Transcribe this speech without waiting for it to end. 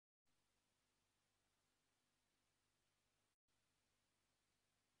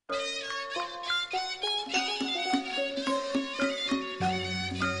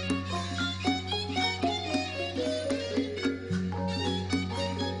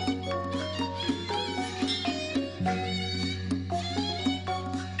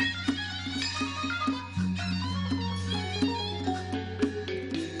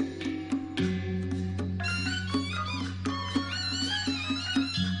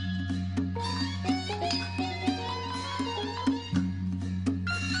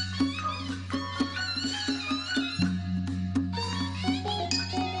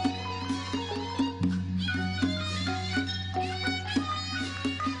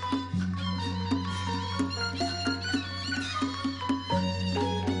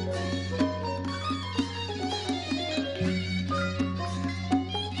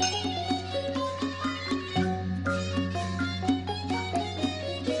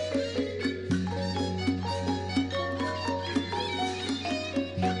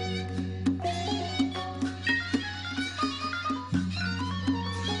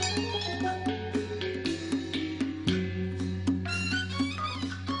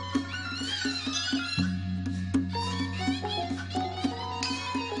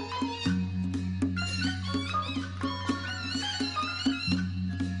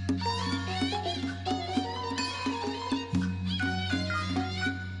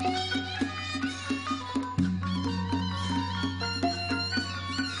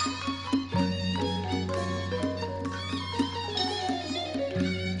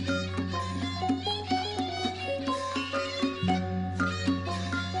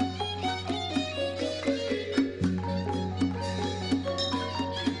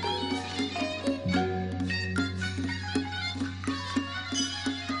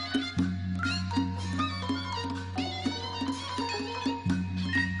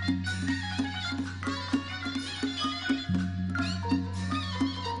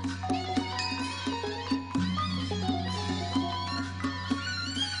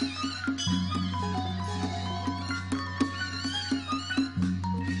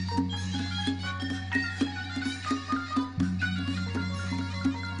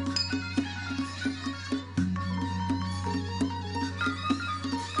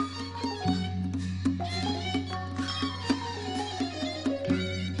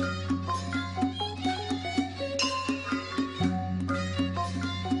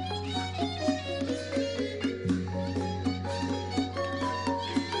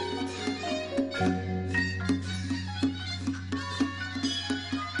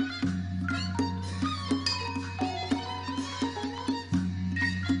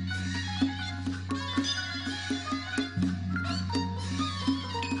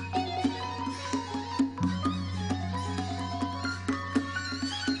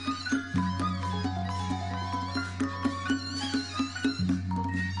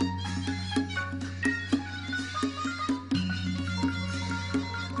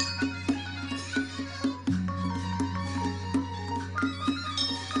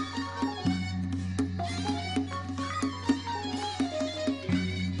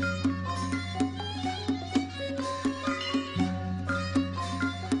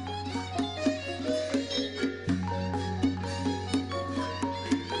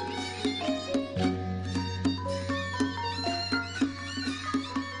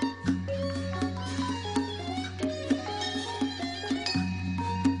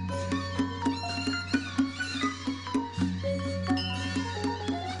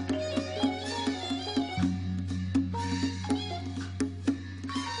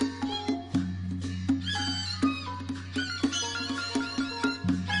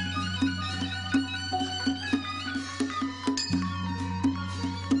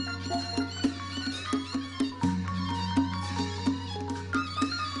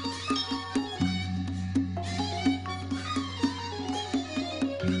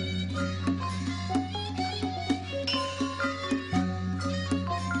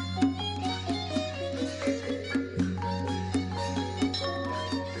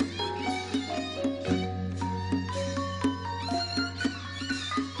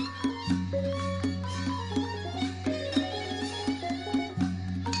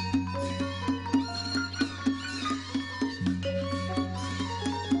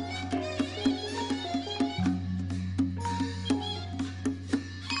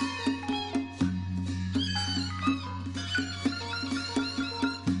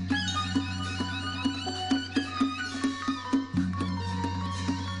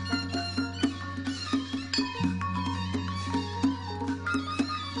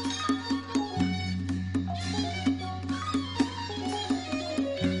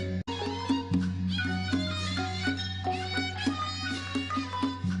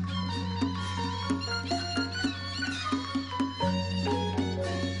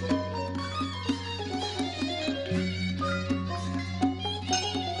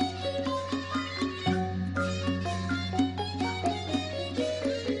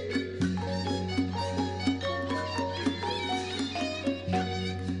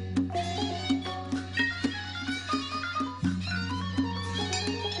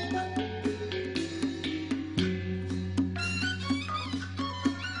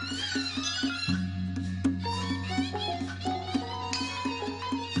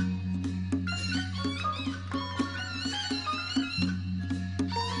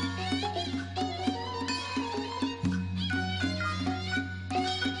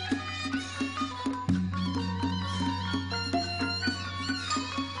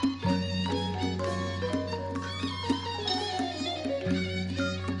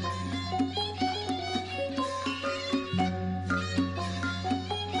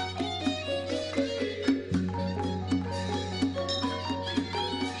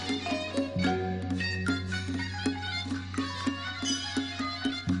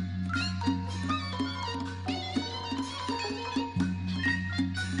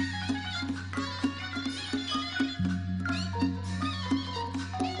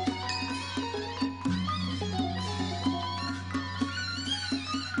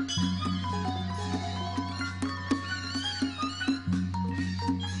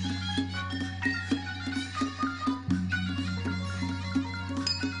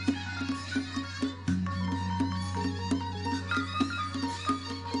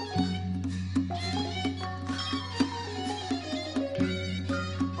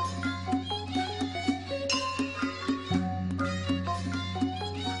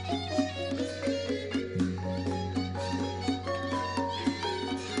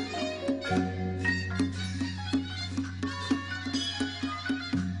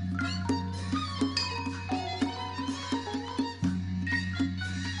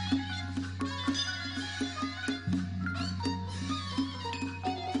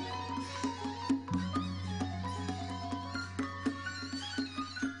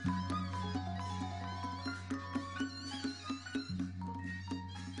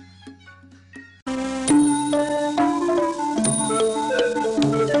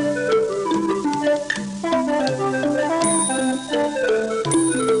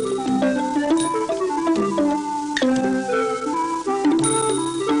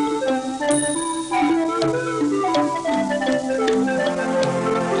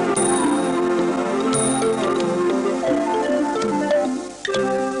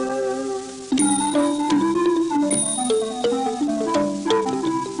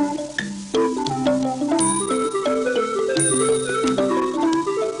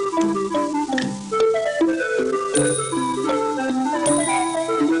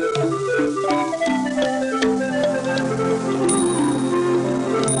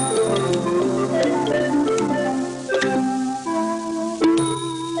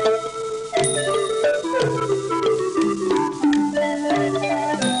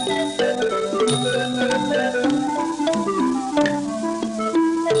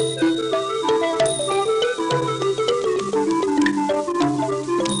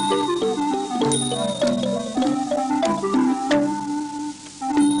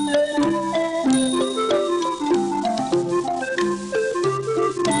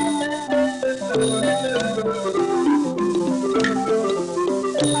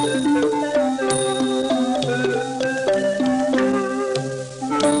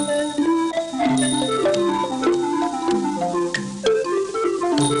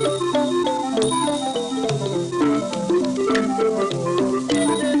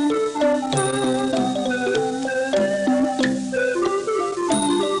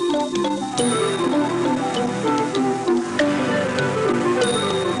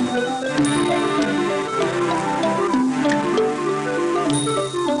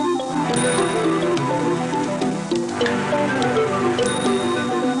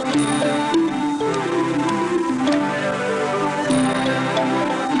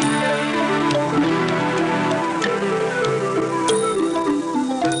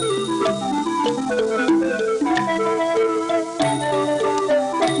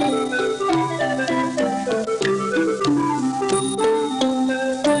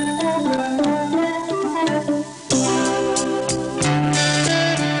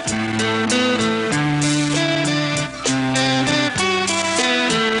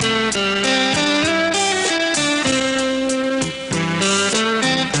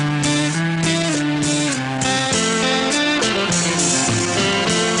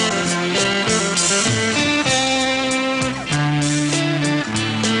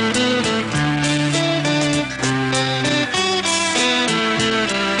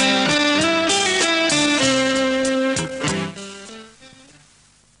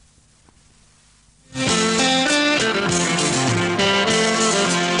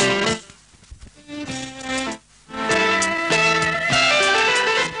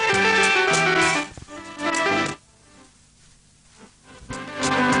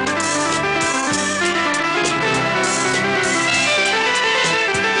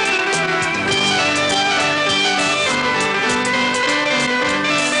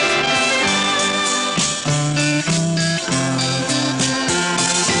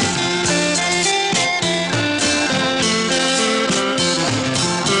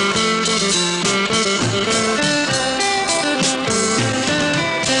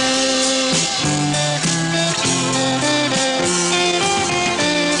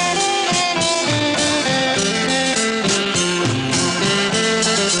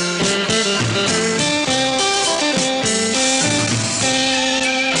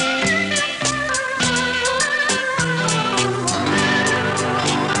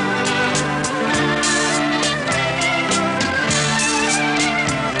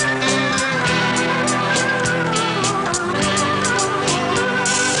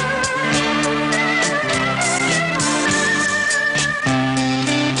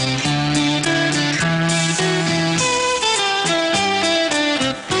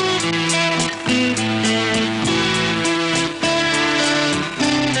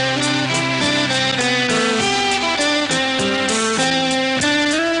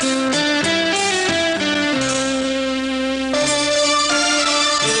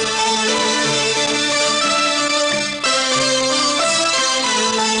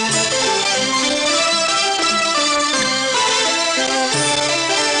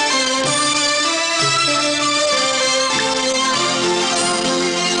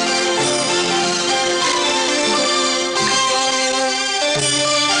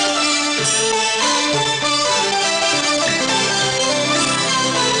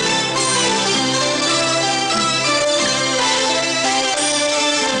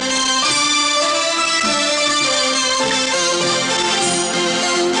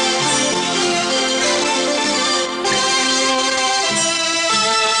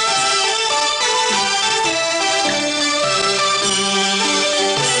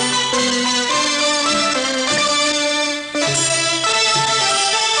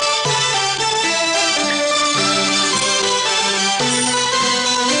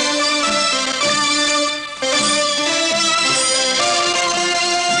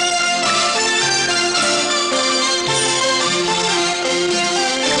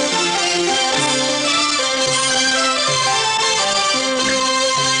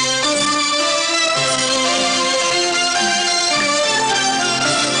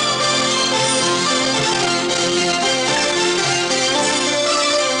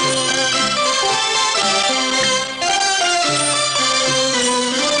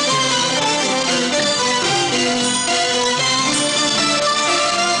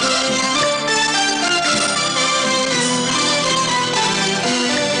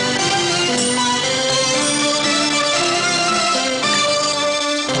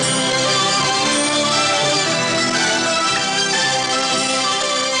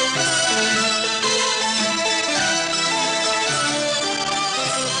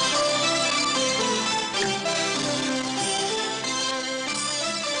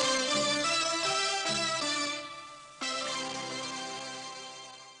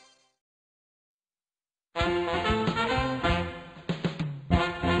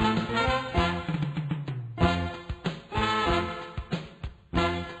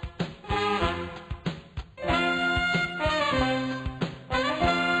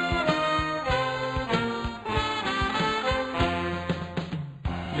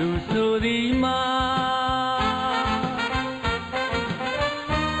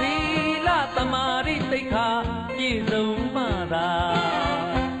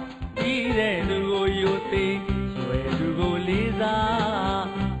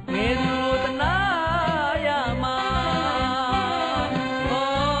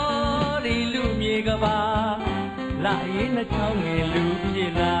ba la yin na chong nge lu pi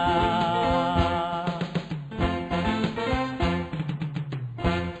la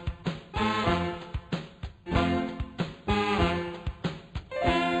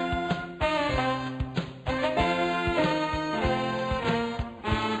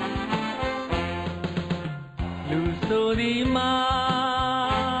lu so di ma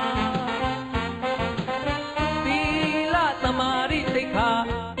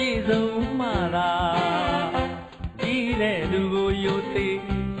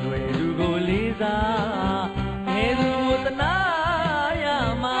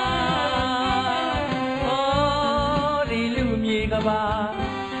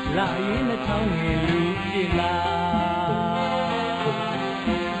la yin na chong nge lu pi la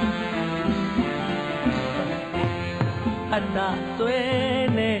atta swe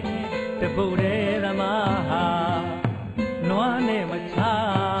ne te bu de dhamma ha nwa ne ma cha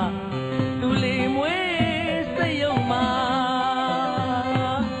tu li mwe sai yong ma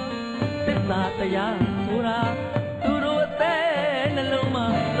thit tha taya so ra tu ro the na long ma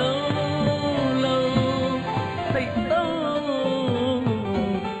long long sai tong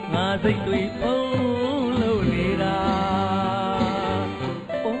nga sai tui phong lo ni ra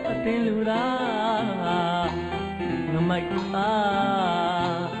o atin lu ra mai ta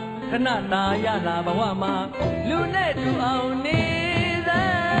khana ta ya la bawa ma lu ne tu aw ni za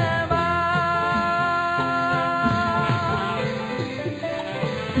ma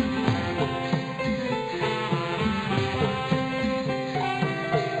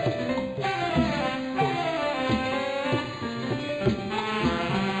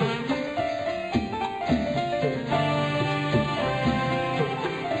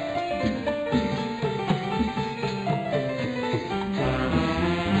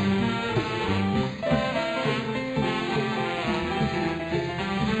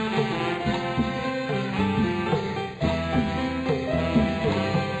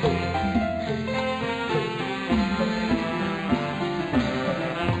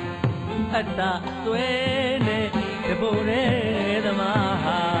atta swe ne te bu de dhamma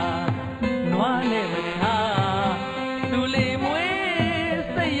ha nwa ne ma cha tu li mwe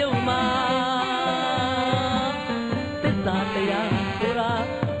sai yong ma thit tha taya so ra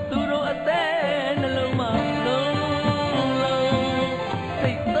tu ro athe na long ma long long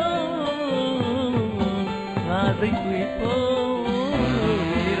sai tong nga sai tui phong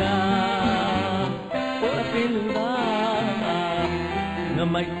ni ra o atin lu ra nga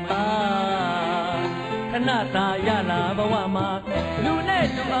mai ta khana ta ya la bawa ma lu ne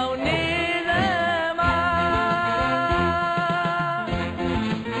tu aw ni la ma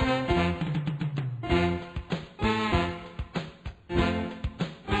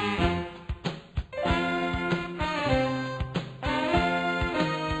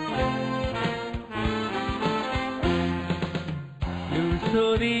lu so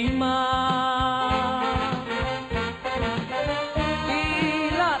di ma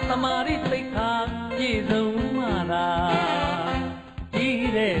Tamari Sikha Ji Zung Mara Ji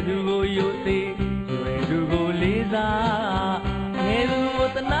De Du Go Yote Jure Du Go Liza Neru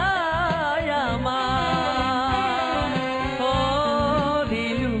Utana Yama Ho Di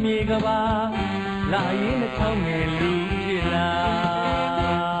Lu Mi Gaba La Yin Chong Nge Lu Pi La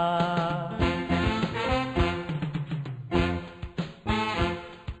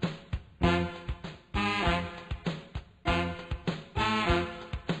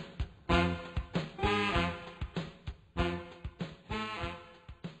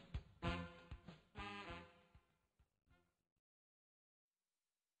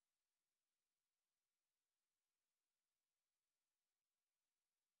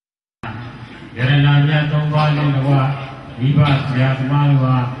Yarana nya thong ba le wa viva sya thama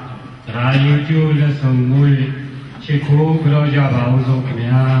wa ra yu chu la song ngui chit kho kro ja ba aw so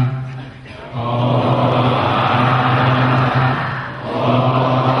khmya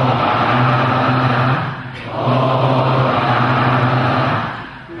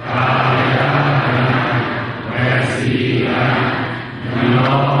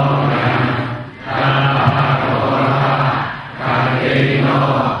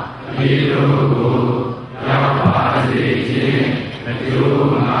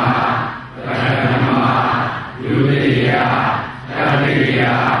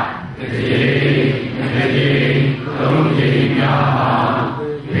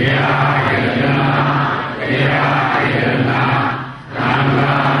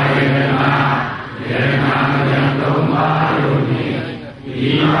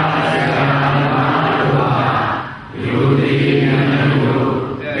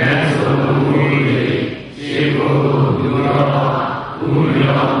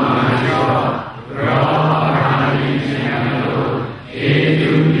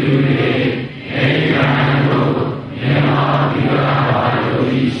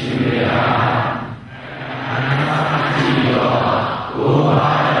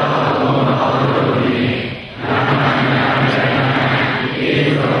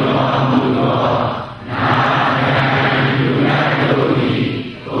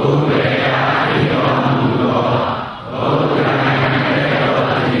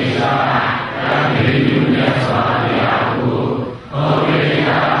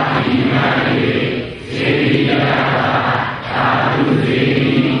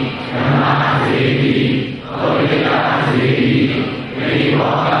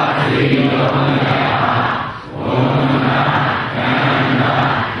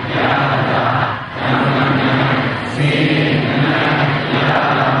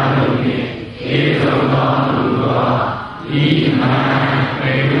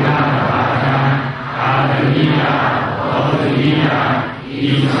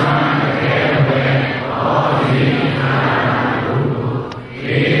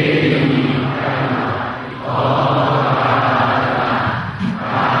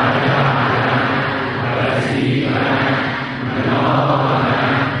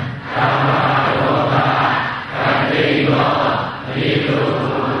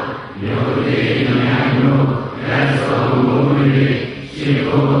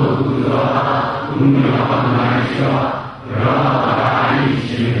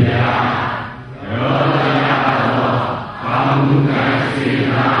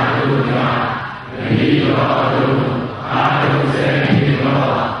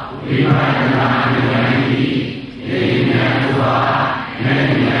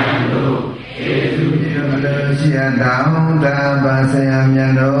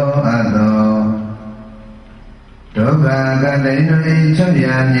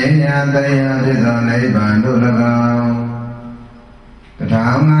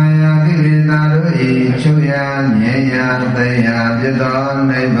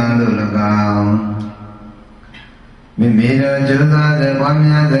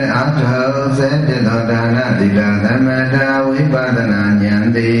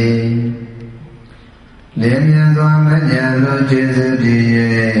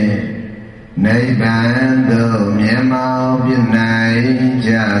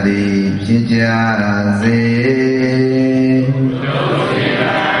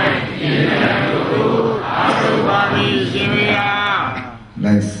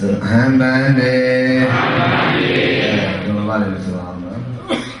Hãy subscribe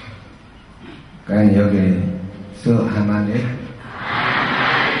cho kênh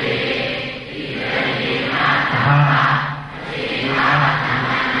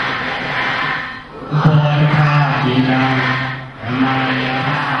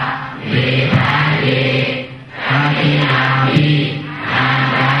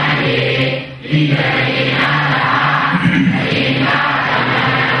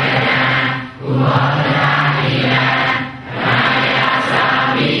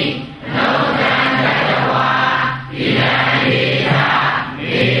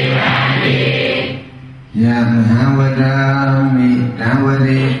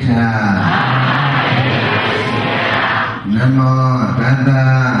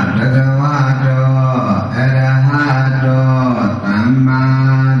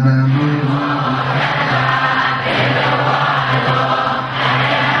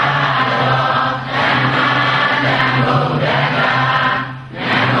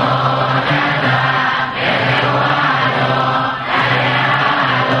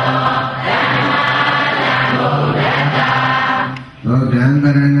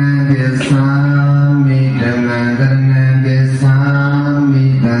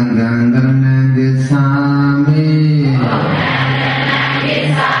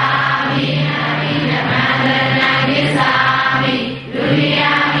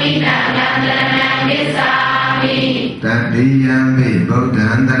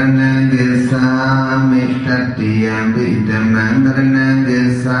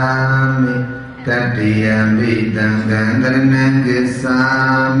Ghiền Mì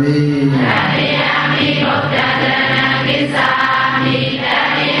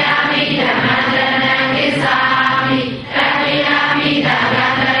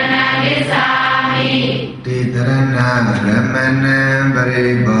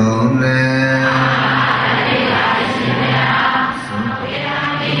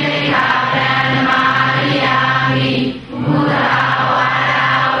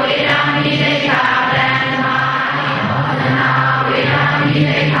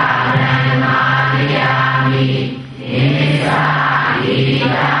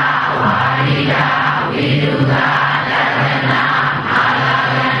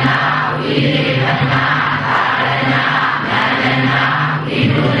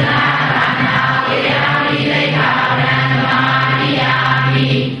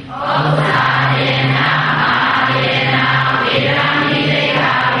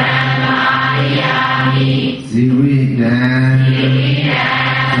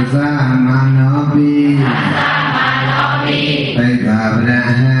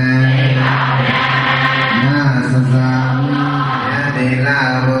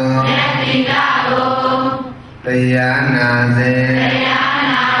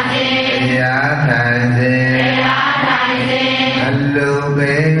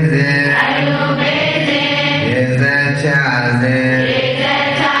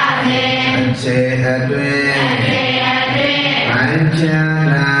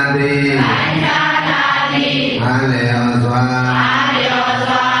Gõ để không bỏ lỡ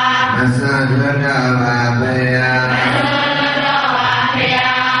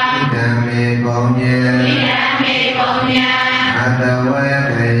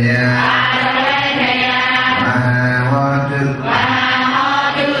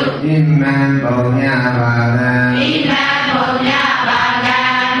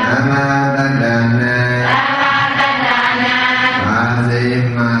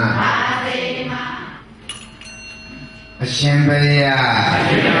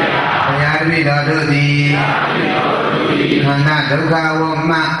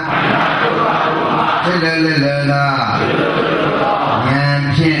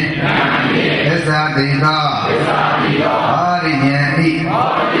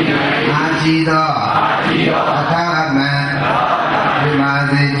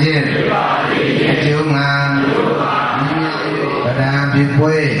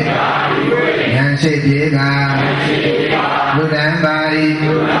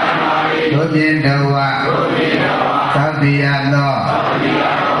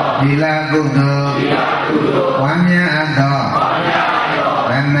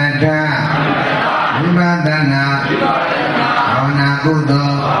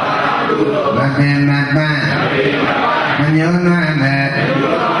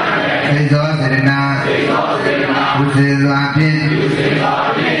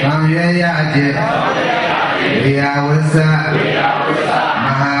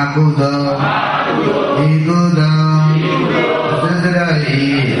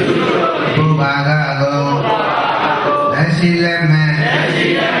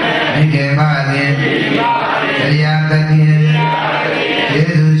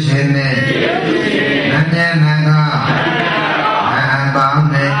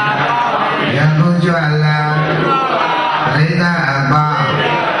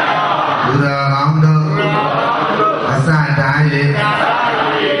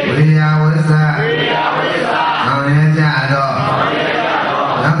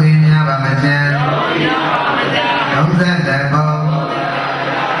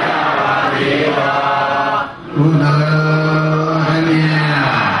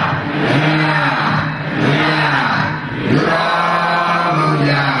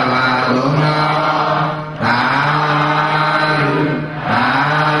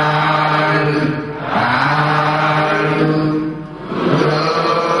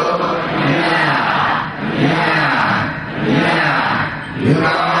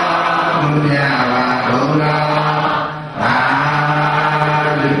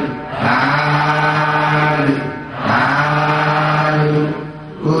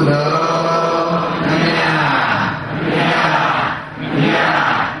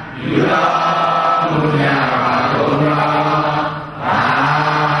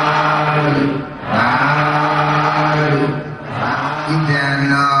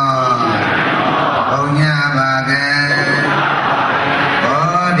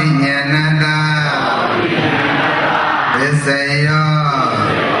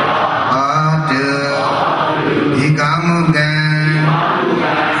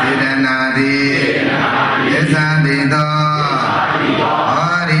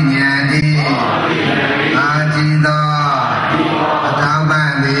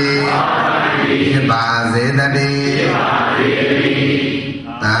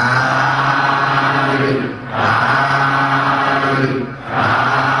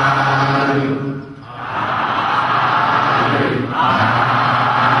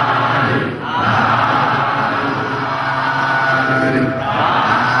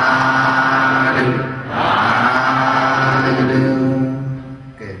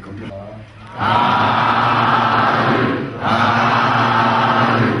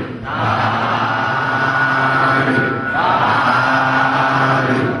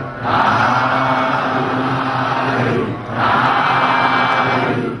Ah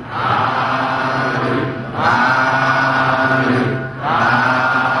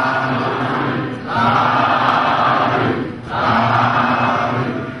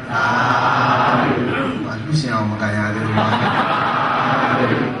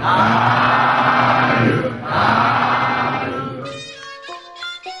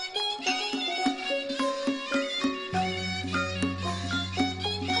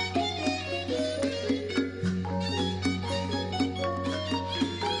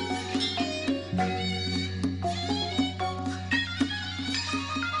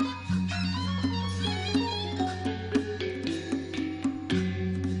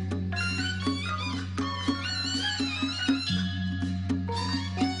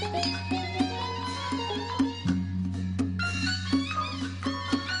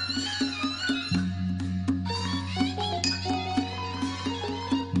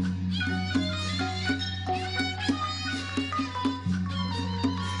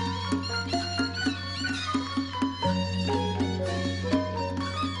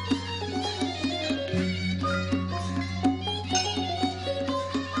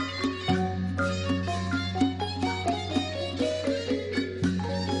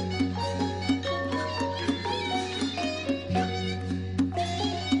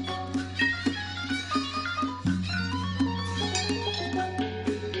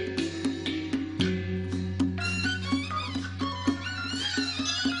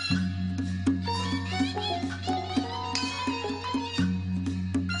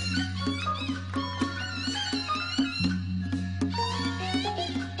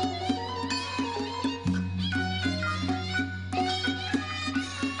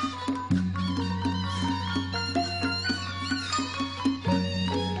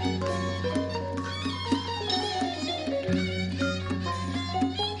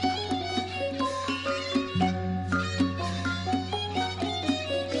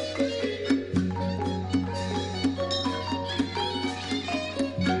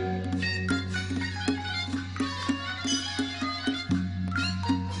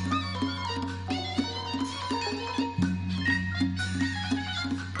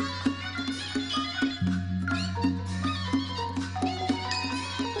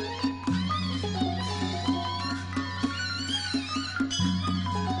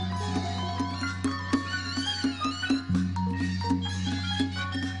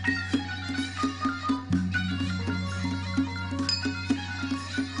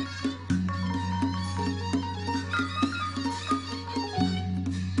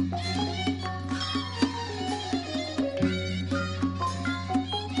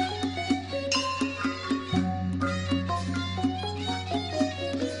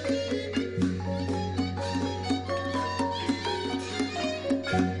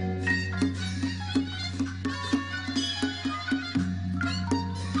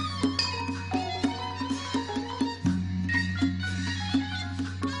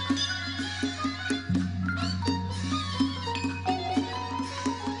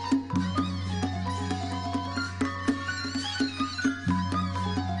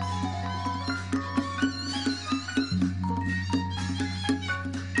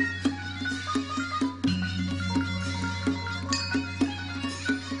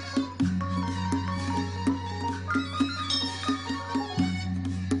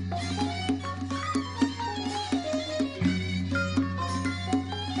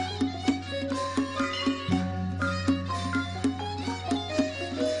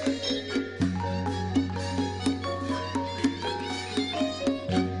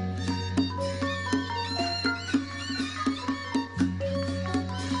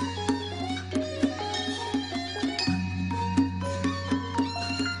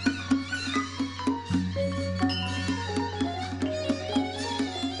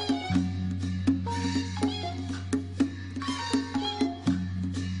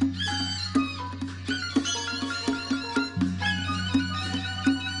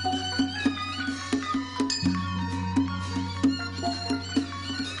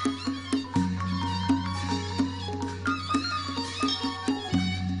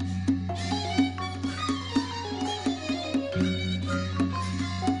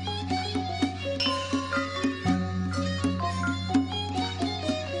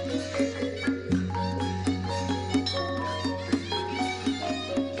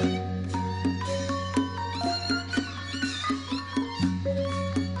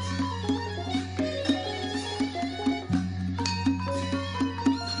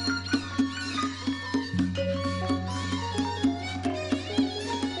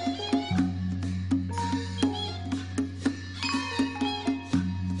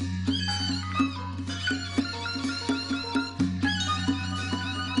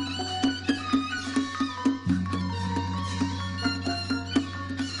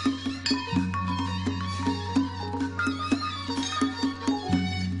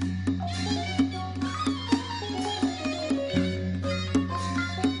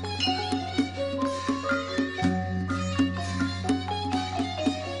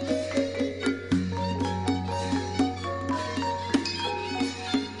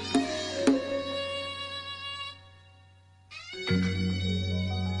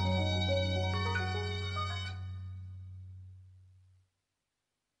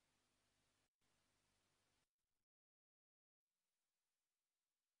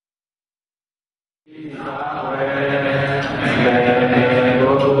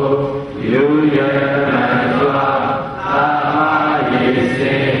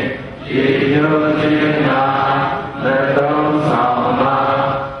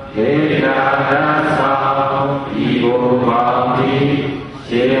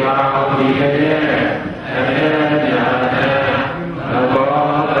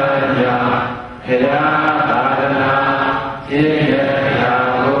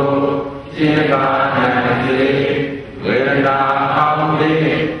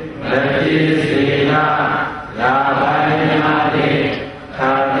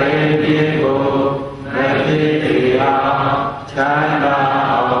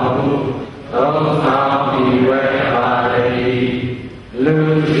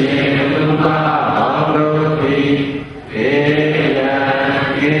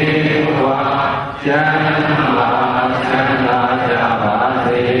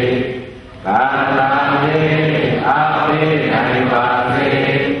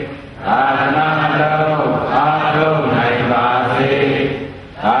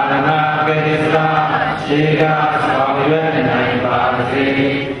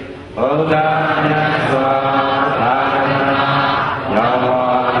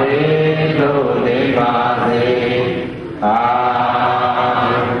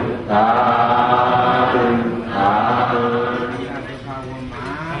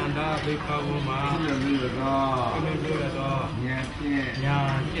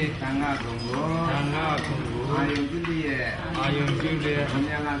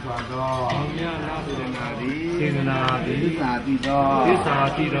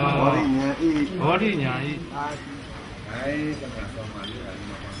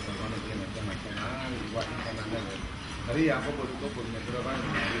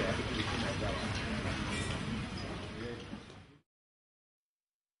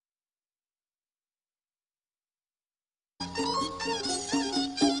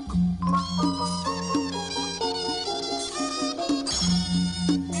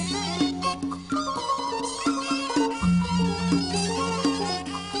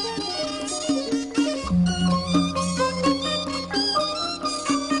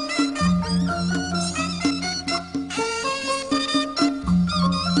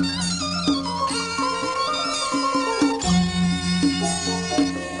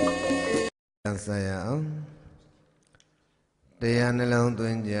Saya Tia Nelong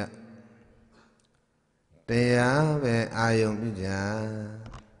Tunja Tia Ve Ayum Bija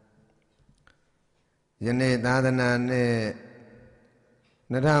Yene Dadana Ne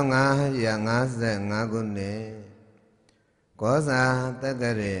Natanga Yang Ase Ngagune Kosa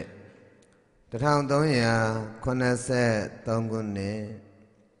Takare Tatang Tonya Konase Tongune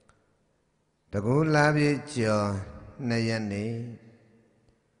Tagulabi Chio Nayani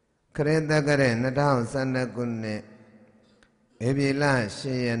Kreta Kare Natang Sanakune Ebila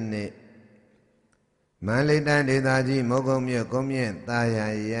Shayane Malita Dedaji Mogomyo Gomye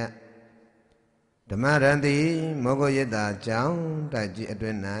Tayaya Dhammaranti Mogoyeta Chang Taji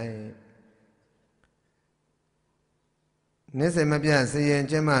Adwenai Nese Mabia Sayan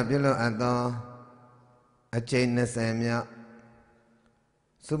Chema Bilo Ado A chain Nasamya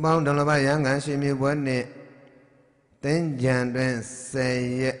Subang Dalaba Yangan Shimi Wane Ten Jandren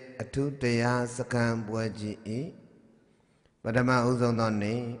Say Atutaya Sakam Buaji Padama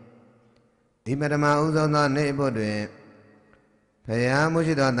Uzondoni Imadama Uzondoni Bodwe Paya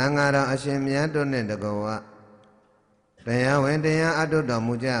Mushido Nangara Ashimia Done the Goa Paya Wendia Adoda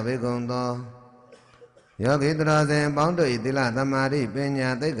Muja Vegondo Yogi Drazen Bondo Idila Damari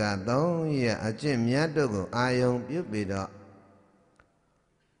Penya Degato Ya Achimia Dogo Ayong Pupido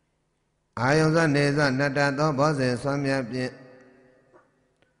Ayong Zaneza Natato Bose Samia Pin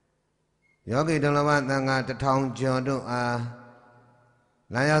Yogi Dolawa Tanga the town Jodo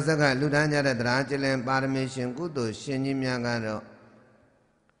Layasaka Ludanja the Drachil Parmission Kudu Shinim Yagaro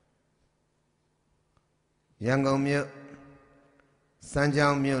Yango Mu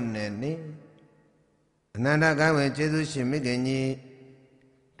Sanjao Mu Neni Ananda Gawe Jesu Shimigani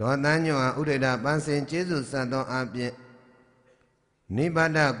Dodanyo Udeda Bansin Jesus Sado Abye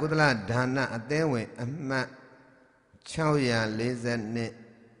Nibada Kudla Dana Atewe Ama Chauya Lizane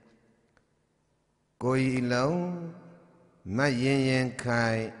Koi Long Ma Yen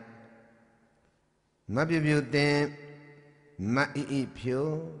Kai Ma Bibute Ma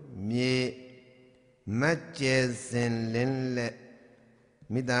Ipio Mie Ma Jezen Linle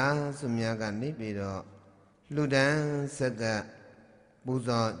Mida Sumyaga Nibido Ludan Saga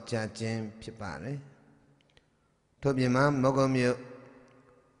Buzo Chachin Pipare Tobima Mogomio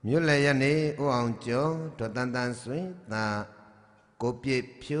Mulayani Uangjo Totandan Sui Ta Kopie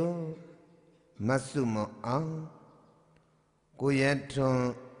Pio Masumo Ang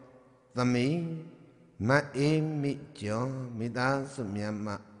Kuyeton Thami Ma Emi Jo Mida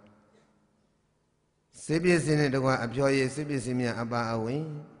Sumyama Sibisini Dwa Abjoye Sibisimia Aba Awi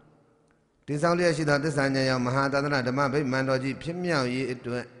Tisalia Shida Tisanya Mahadana Dama Mandoji Pimia Yi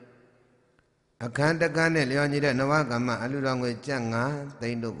Itwe Akanda Gane Leonida Nawagama Alurangwe Changa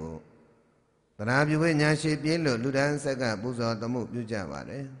Taindogo Tarabi Nyashi Pilo Ludan Saga Buzo Tamu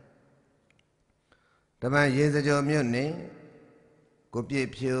Pujavare Tama Yezajo Muni Kopie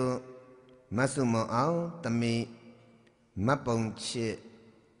Pio Masumo Ao Tami Mapong Chi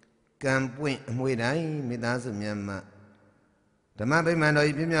Campuin Muidai Midasu Myanma Tama Bimano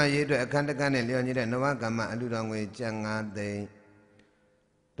Ipimia Yedo Akandakane Leonida Novagama Alurangwe Changa Day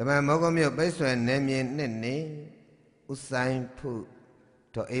Tama Mogomio Beso and Nemi Nene Usain Pu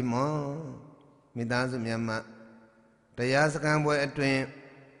To Emo Midasu Myanma Tayasakambo Atwin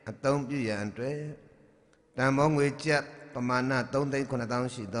Atom Pia and Tre Tamong Wichat Pamana Don't They Konadown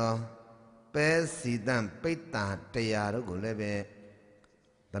Shido Pe Sidan Peta Tayaro Gulebe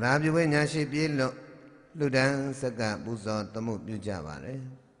Tarabi Wenyashi Pilo Ludan Saga Buzo Tamu Pujavare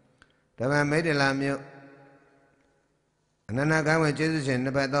Tama made a lamio Ananaga Jesus and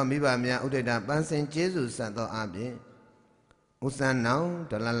the Bado Miba Mia Udeda Bansin Jesus Santo Abi Usan now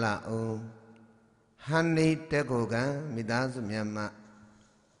Talala O Honey Tekoga Midazu Myanma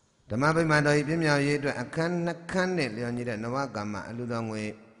Tamabi Madoi Pimia Yedo Akane Leonida Nawagama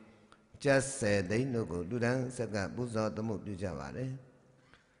Ludangwe just said they no go Ludan Saga Buzo Tamu Pujavare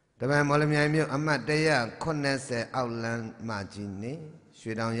Tama Molamia Amadea Conese Outland Margini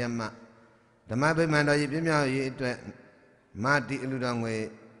Shudang Yama Tamabi Madoi Pimia Yedo Mati Ludangwe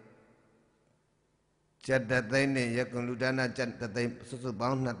Chat that they ne Yakun Ludana chat that they so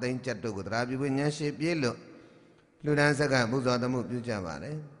bound nothing chat to go Rabi Winyashi Yellow Ludan Saga Buzo Tamu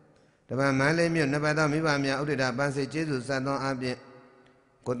Pujavare Tama Malemio Nabada Mibamia Udida Bansi Jesus Sano Abi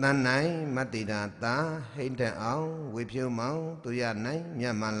Kotanai Matida Ta Hinte Ao Wipio Mau Tuyanai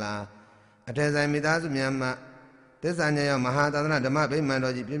Myamala Ateza Midas Myama Tesanya Mahadana Dama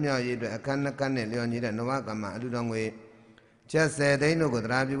Bimanoji Pimia Yidu Akana Kane Leonida Novagama Ludongwe Just said they no good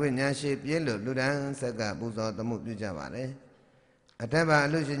Rabi Winyashi Yellow Ludan Saga Buzo Tamu Pujavare Ataba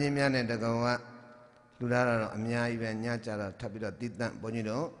Lucian and the Goa Ludara Amia even Yachara Tabida Titan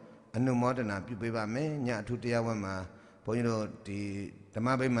Bonido အနုမောဒနာပြုပေးပါမယ်ညအထူးတရားဝတ်မှာဘုန်းကြီးတို့ဒီဓမ္မ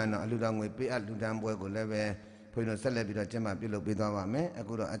ဗိမာန်တော်အလှူတော်ငွေပေးအပ်လှူဒန်းပွဲကိုလည်းပဲဘုန်းကြီးတို့ဆက်လက်ပြီးတော့ကျင်းပပြုလုပ်ပေးသွားပါမယ်အ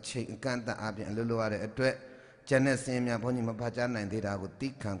ခုတော့အချိန်အကန့်အသတ်အပြင်အလုပ်လုပ်ရတဲ့အတွက်ကျန်တဲ့စင်းများဘုန်းကြီးမဖတ်ကြားနိုင်သေးတာကိုတိ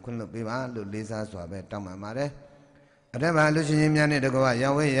ခံခွင့်လွှတ်ပေးပါလို့လေးစားစွာပဲတောင်းပန်ပါတယ်အထက်ပါလူရှင်ကြီးများနဲ့တကွရ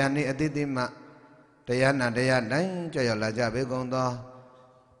ဝဲရနေအတိတိမှတရားနာတရားတိုင်းကြောက်ရောက်လာကြပေကုန်သော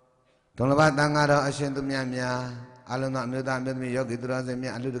ဒုလဘတန်ဃာတော်အရှင်သူမြတ်များအလုံးစုံအမျိုးသားအမျိုးသမီးယောဂီသူတော်စင်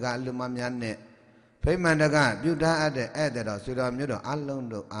များအလူတကအလူမများနဲ့ဖိမှန်တကပြုထားအပ်တဲ့ဧည့်သည်တော်ဆွေတော်မျိုးတော်အလုံး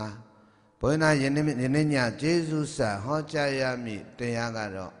တို့အားဘုန်းကြီးယနေ့ညကျေးဇူးဆက်ဟောကြားရမည့်တရားက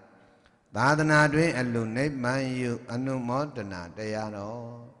တော့သာသနာတွင်အလူနိဗ္ဗာန်ယူအနုမောဒနာတရား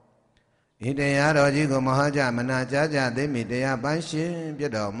တော်ဤတရားတော်ကြီးကိုမဟောကြမနာကြားကြသိမိတရားပန်းရှင်ပြ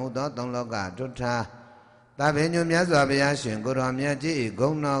တော်မူသောသုံးလောကထွတ်ထားသဗ္ဗညုမြတ်စွာဘုရားရှင်ကိုတော်မြတ်ကြီးဂု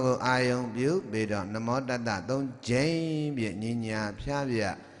ဏ်တော်ကိုအာယုံပြုပြီးတော့နမောတတသုံးကျိန်ပြညီညာဖျားပြ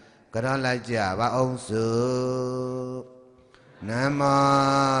ကြောလိုက်ကြပါအောင်စုန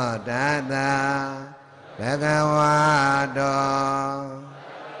မောတတဘဂဝါတော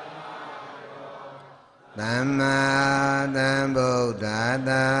သမ္မာသမ္ဗုဒ္ဓတ္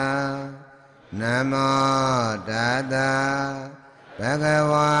တနမောတတဘဂ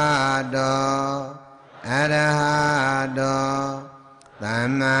ဝါတောအရဟတောသ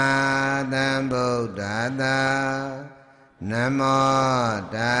မ္မာသမ္ဗုဒ္ဓတ္တနမော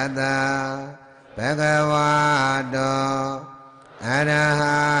တတဘဂဝါတောအရဟ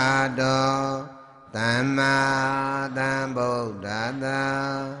တောသမ္မာသမ္ဗုဒ္ဓတ္တ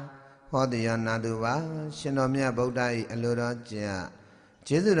ဟောတိယနာတုပါရှင်တော်မြတ်ဗုဒ္ဓ၏အလိုတော်ကြ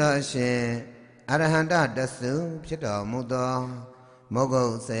ကျေးဇူးတော်အရှင်အရဟန္တတဆုဖြစ်တော်မူသောမုဂု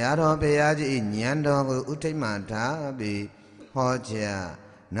တ်ဆရာတော်ဘုရားကြီးဉာဏ်တော်ကိုဥထိတ်မှထားပြီးဟောကြား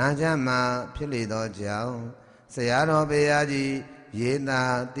နာကြမှာဖြစ်လေသောကြောင့်ဆရာတော်ဘုရားကြီးရေးသာ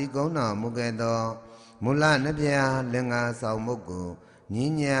တိကုံးတော်မူခဲ့သောမူလနှပြလင်္ကာဆောင်မှုကိုညီ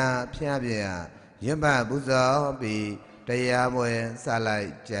ညာဖျားပြရပပူဇော်ပြီးတရားပွဲစလို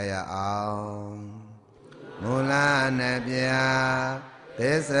က်ကြရအောင်မူလနှပြသ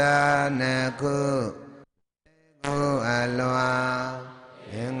စ္စာနှစ်ခုကိုအလွာ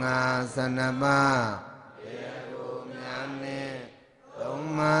အင်္ဂါ12ပါးတေကိုမြတ်နှင့်သုံး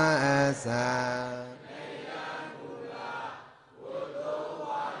မအစာ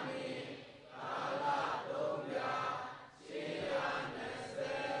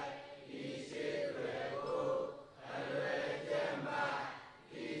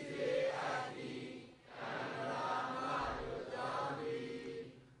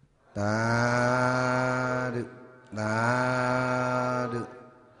သာဓုသာဓု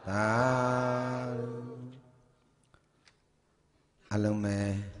သာဓုအလုံးမဲ့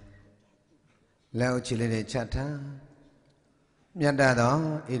လက်အုပ်ချီလေးတွေချထားမြတ်သော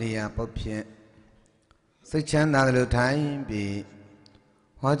ဣရိယာပုတ်ဖြင့်စိတ်ချမ်းသာသလိုထိုင်ပြီး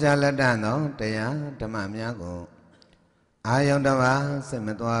ဟောကြားလက်တန်သောတရားဓမ္မများကိုအာယုံတစ်ပါးစိတ်မ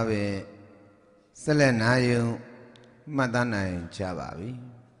သွားပဲဆက်လက်နာယူမှတ်သားနိုင်ကြပါပြီ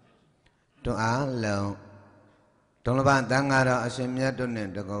တို့အားလုံးဒုလဘသံဃာတော်အရှင်မြတ်တို့နှင့်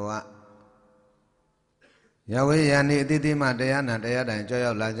တကွယဝေယန္တိအတိတိမတရားနာတရားတိုင်ကြော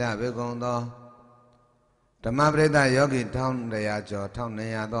ရောက်လာကြပေကုန်သောဓမ္မပရိသတ်ယောဂီ1100ကျော်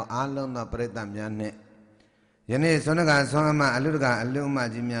1200သောအားလုံးသောပရိသတ်များနှင့်ယနေ့ဆွမ်းကဆွမ်းအမအလူတကအလူအမ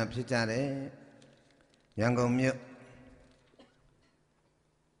ကြီးများဖြစ်ကြတဲ့ရန်ကုန်မြို့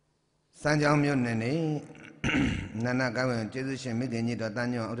စမ်းချောင်းမြို့နယ်နေနာနာကောင်းဝင်ကျေးဇူးရှင်မိခင်ကြီးတော်တန်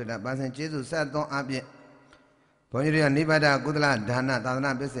ညွန့်ဥဒ္ဒတပါစင်ကျေးဇူးဆက်သောအပြင်ဘုန်းကြီးတို့နိဗ္ဗာန်ကုသလဒါနသာသ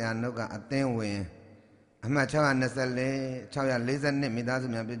နာပစ္စယနုကအသင်းဝင်အမှတ်624 642မိသားစု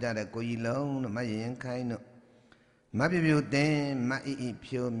များပြကြတဲ့ကိုကြီးလုံးတို့မရင်ခိုင်းတို့မပြပြတင်မအီအီ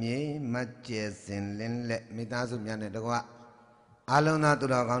ဖြိုမြေမကျဲစင်လင်းလက်မိသားစုများနဲ့တကွအာလုံးသားသူ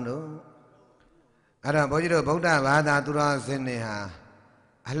တော်ကောင်းတို့အဲ့တော့ဘုန်းကြီးတို့ဗုဒ္ဓဘာသာသူတော်စင်တွေဟာ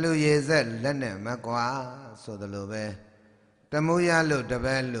အလှရေဆက်လက်နဲ့မကွာဆိုသလိုပဲတမိုးရလို့တပ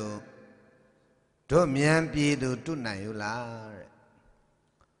ည့်လို့တို့မြန်ပြည်သူတွနိုင်ယူလားတဲ့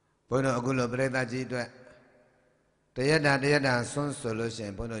ဘုန်းတော်အခုလိုပရိသတ်ကြီးအတွက်တရတဆွန်းဆိုလို့ရှိရ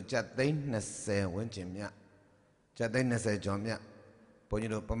င်ဘုန်းတော်ကျပ်သိန်း20ဝန်းကျင်မြကျပ်သိန်း20ကျော်မြဘုန်း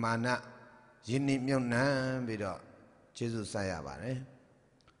ကြီးတို့ပမာဏရင်းနှီးမြုပ်နှံပြီးတော့ကျေးဇူးဆက်ရပါတယ်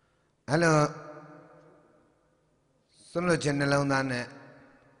အဲ့လိုဆွန်းလို့ခြင်းနှလုံးသားနဲ့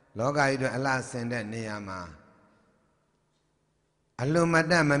လောကကြီးအတွက်အလှဆင်တဲ့နေရာမှာအလွန်မ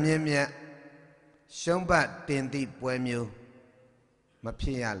တတ်မမြင့်မြတ်ရှုံးပတ်တင်သည့်ပွဲမျိုးမဖြ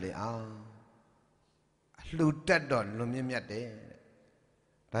စ်ရလေအောင်အလှတက်တော့လွန်မြင့်မြတ်တယ်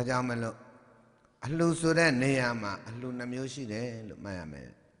ဒါကြောင့်မလို့အလှဆိုတဲ့နေရာမှာအလှနှမျိုးရှိတယ်လို့မှတ်ရမယ်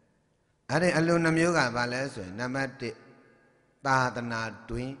Are alone yoga vales, Namati Tadana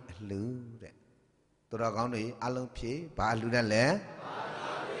doing lude. Toragoni, Alumpi, Baluda le.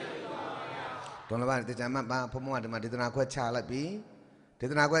 Don't know the Jama Pomoa, the Madina Chala be.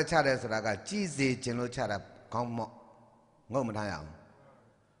 Did not go charters like a cheesy general chara, come Gomataya.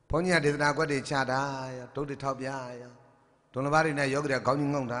 Ponya did not go to chata, to the top ya. Don't know in a yoga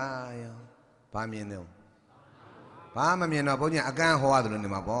coming on die. Pamino. Pamamino, Ponya, again, Hoadron in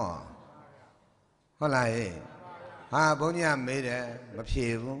my boy. Hola, eh. Ah, Ponya made a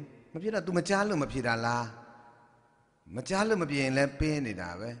Mapiro. Mapira to Machalo, Mapira la. Machalo Mapi let pain it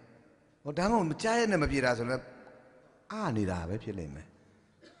ave. O Damo Machaya Mapira, ah, need ave, Pilime.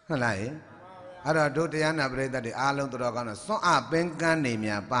 Lai, I do the anabred that the Alon to Rogana, so up Benkan name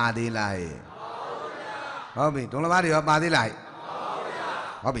ya body lie. Hobby, don't know about your body lie.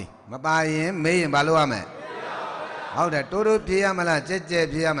 Hobby, Mabai, May and Baluame. How that Toro Piamala, Jeje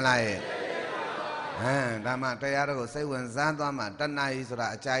Piamalai. And Dama Tayaro say when Zandama, Tana is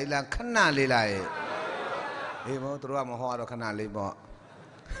a child, Canali lie. Evo to Ramahor Canali bo.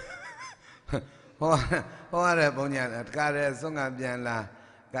 What a bonya at Kare Songa Bianla.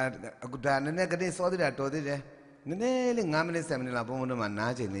 Good negative saw that I told it. Nailing Amini Seminal Bono and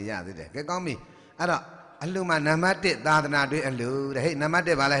Naji in the yard. Get on me. I don't Aluma Namate, Dadana do and do the hate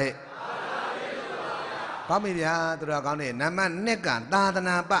Namate Valahe. Come here to the Gani, Naman Nega,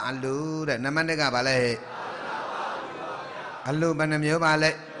 Dadana Ba and Lu, the Namanega Valahe. Alubanamio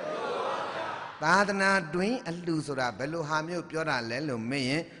Vale. Dadana doing a loser, Bellu Hamu, Pura Lelu,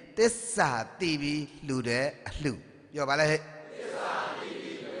 me, this TV, Lude, Lu. Your Valahe.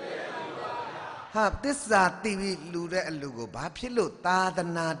 Have this TV lude a lugo, Bapilo,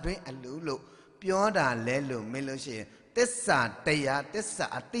 Tadana drink a lulo, Pioda lelu, Meloshi, Tessa, Teya, Tessa,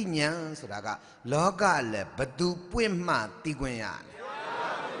 Atinian, Suraga, Logale, Badu Puema, Tiguia.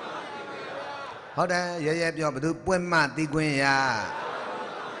 How there, your Badu Puema, Tiguia.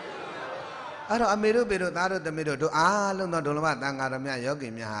 I don't a middle bit out of the middle to Alum, not Doloma, Tangaramia,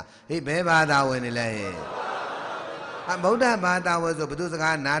 Yogimia, he beba that when he lay. A Boda Bata was a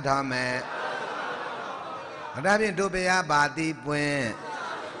Buduza, not a man. I didn't do be a body when.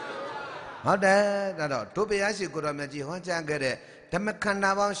 How that to be as you could have met you, get it.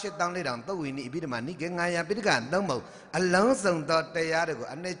 Tamakana shit down it on the winnie bit of money, getting I a bit gun, dumbo. A lonesome thought they are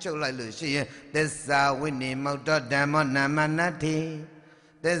a nature like Lucy. This winnie motor damon namanati.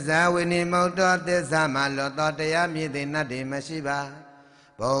 This winnie motor, this amalo thought they are meeting nothing, Mashiba.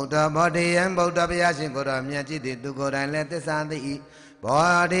 Both the body and both of Yashin could have met to go and let the sun eat.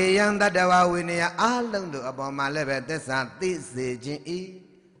 Body young that the winnie all long to upon my level, this and this e.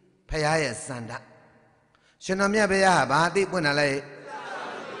 Payaya Sanda. Shinamia Baya, Badi Punale.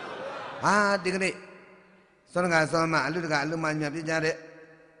 Ah, dignity. Songa Soma, Luga, Lumania Pijare.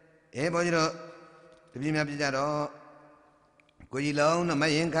 Eboiro, the Bimia Pijaro. Guilon, no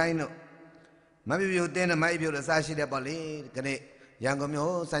Mayan. Maybe you then might be the Sashi de Boli, Gane,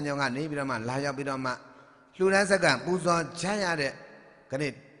 Yangomio, Sanjonga, Nibirama, Laya Bidama. Lunasaga, Buzon, Chayade.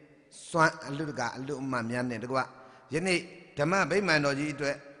 Gane, Swan, Luga, Lumamian, and the Gua. Jenny, Tama Bayman or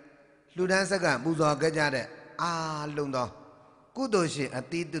G2. Lunasaga, Buzo Gajade, ah, Lundo, Kudoshi, a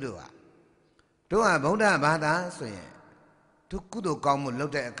Tidua. Do I Boda Bada, so ye. To Kudo Kamu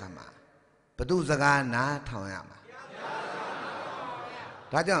looked at a Kama. Paduzaga, na Tawama.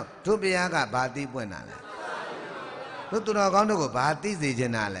 Tajo, to be aga Badi Buenale. Look to the Gondo Badi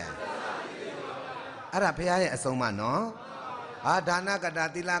Zijanale. Arapia, a soma, no? Adana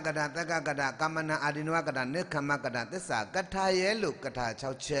Gadatila Gadataka Gada, Kamana Adinua Gada, Nekama Gada, Tessa, Gataye, look at her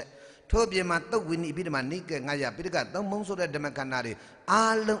chouche. Toby Mato Winnie Bidman Nika Naya Pidga, the Monso de Macanari,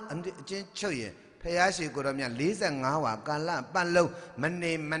 Alum and Choye, Payashi Goromia, Lisa and Hawa, Gala, Banlo,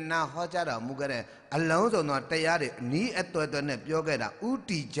 Mane, Mana, Hojara, Mugare, Alonso not Tayari, Ni at the Net Yogada,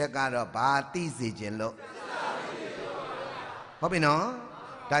 Uti Jagara, Bati Zijelo. Hobino,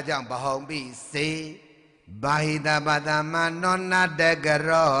 Tajam Bahombi, say, Bahida Badama, Nonna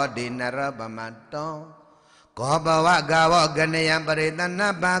Degaro, Dinarabamato. Kobawa gawa ganayam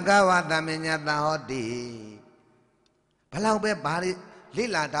paritana bagawa tamenya tahodi. Palau be bari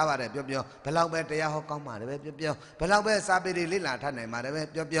lila taware pyo. Palau be taya ho kaung mare pyo. Palau be sabiri lila thanai mare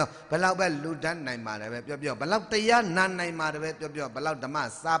pyo. Palau be ludan nai mare pyo. Palau taya nan nai mare pyo. Palau dhamma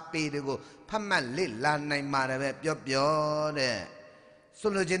sapi ko phamat lila nai mare pyo de.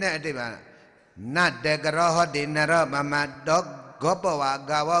 Sulu jine atiba. Nat de garoho dinaro mama dog. Gopawa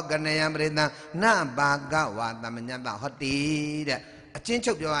gawa ganayam rina na bagawa tamanyata hoti de a chin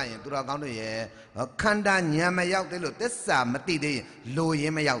chok pyo yin tu ro kaung twe ye khanda nya ma yauk de lo tissa ma ti de lo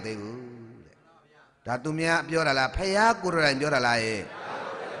yin ma yauk de bu de da tu mya pyo da la phaya ko ro ran pyo da la ye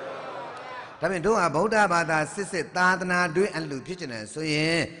ဒါပေမဲ့တို့ကဗုဒ္ဓဘာသာစစ်စစ်သာသနာတွင်းအလှဖြစ်နေဆိုရ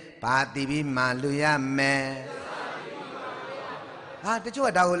င်ဘာတိပြီးမှလူရမယ်ဟာတချို့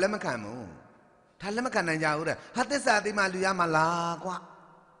ကဒါကိုလက်မခံဘူးဒါလက်မခံနိုင်ကြဘူးတဲ့ဟာသစ္စာတိမှလူရမှာလားကွာ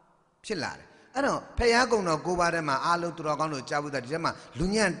ဖြစ်လာတယ်အဲ့တော့ဖယားကုံတော်9ပါးထဲမှာအာလုံးသူတော်ကောင်းတို့ကြားဘူးတဲ့ဒီထဲမှာလူ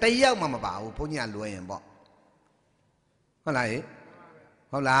ညံ့တယောက်မှမပါဘူးဘုန်းကြီးကလွယ်ရင်ပေါ့ဟုတ်လားဟဲ့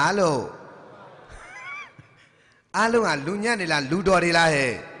ဟုတ်လားလို့အာလုံးကလူညံ့နေလားလူတော်တွေလား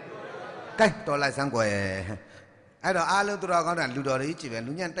ဟဲ့ကဲတော်လိုက်စမ်းကွယ်အဲ့တော့အာလုံးသူတော်ကောင်းတာလူတော်တွေကြည့်ပဲ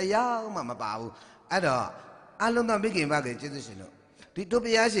လူညံ့တယောက်မှမပါဘူးအဲ့တော့အာလုံးတော်မိခင်ဘကကျေးဇူးရှင်တို့ဒီတို့ဘု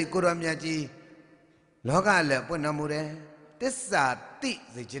ရားရှိကိုတော်မြတ်ကြီးလောကလည်းပွင့်တော်မူတယ်တစ္ဆာတိ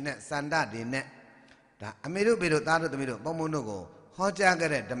စေခြင်းနဲ့စန္ဒတွေနဲ့ဒါအမေတို့ဘေတို့သားတို့သမီးတို့ပေါင်းမုန်းတို့ကိုဟောကြားခဲ့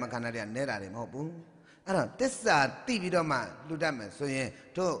တဲ့ဓမ္မခန္ဓာတွေကနဲတာတွေမဟုတ်ဘူးအဲ့တော့တစ္ဆာတိပြီးတော့မှလှူတတ်မယ်ဆိုရင်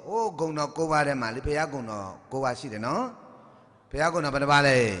တို့ဟိုဂုံတော်9ပါးထဲမှာလေဘုရားဂုံတော်9ပါးရှိတယ်နော်ဘုရားဂုံတော်ဘယ်နှပါး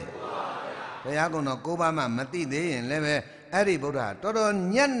လဲဘုရားဂုံတော်9ပါးမှမသိသေးရင်လည်းပဲအဲ့ဒီဗုဒ္ဓတော်တော်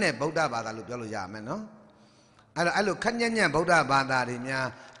ညံ့တဲ့ဗုဒ္ဓဘာသာလို့ပြောလို့ရမယ်နော်အဲ့လိုခက်ညံ့ညံ့ဗုဒ္ဓဘာသာတွေများ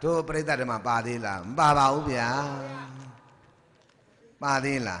တို့ပြိဿတွေမှာပါသေးလားမပါပါဘူးဗျာပါ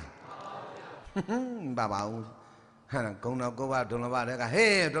သေးလားမပါပါဘူးဟာဂုံတော်9ပါးဒုံလဘတွေက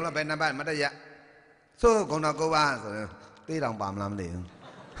ဟေးဒုံလဘယ်နှပါးမတရဆိုဂုံတော်9ပါးဆိုရင်သေးတောင်ပါမလားမသိဘူး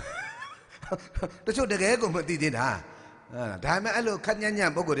တချို့တကယ်ကိုမသိသေးတာဒါပေမဲ့အဲ့လိုခက်ညံ့ညံ့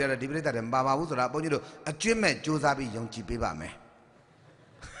ပုံကိုယ်တွေကတော့ဒီပြိဿတွေမပါပါဘူးဆိုတာဘုန်းကြီးတို့အကျွတ်မဲ့စူးစမ်းပြီးယုံကြည်ပေးပါမယ်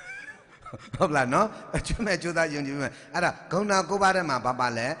ဟုတ်လားနော်အကျွတ်မဲ့ကြိုးစားယုံကြည်မယ်အဲ့ဒါဂုဏ9ပါးထဲမှာဘာပါ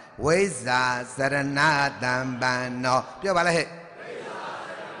လဲဝိဇ္ဇာစရဏတံပန္နောပြောပါလဲဟဲ့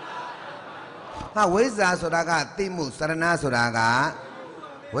ဟာဝိဇ္ဇာဆိုတာကသိမှုစရဏဆိုတာက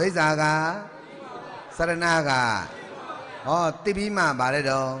ဝိဇ္ဇာကစရဏကဟောသိပြီးမှဗါလဲ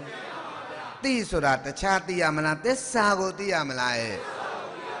တော့သိဆိုတာတခြားသိရမလားသစ္စာကိုသိရမလားဟဲ့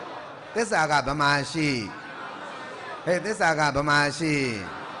သစ္စာကဗမာရှိဟဲ့သစ္စာကဗမာရှိ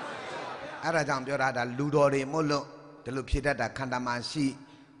အဲ့ဒါကြောင့်ပြောတာဒါလူတော်တွေမို့လို့ဒီလိုဖြည့်တတ်တာခန္ဓာမှာရှိ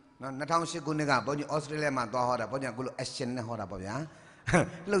နော်2008ခုနှစ်ကဘုန်းကြီးဩစတြေးလျမှာသွားဟောတာဘုန်းကြီးကလို့ action နဲ့ဟောတာပေါ့ဗျာ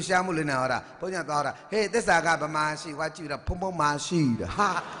လှုပ်ရှားမှုလေးနဲ့ဟောတာဘုန်းကြီးကသွားဟောတာဟေးသစ္စာကဗမာရှိဟွာကြည့်ပြီးတော့ဖုံဖုံမာရှိတာဟာ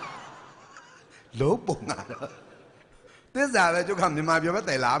လုံးပုံတာသစ္စာပဲကျုပ်ကမြန်မာပြောပဲ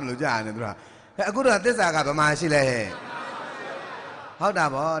တိုင်လာမလို့ကြားရတယ်သူကအခုတော့သစ္စာကဗမာရှိလဲဟဲ့ဟုတ်တာ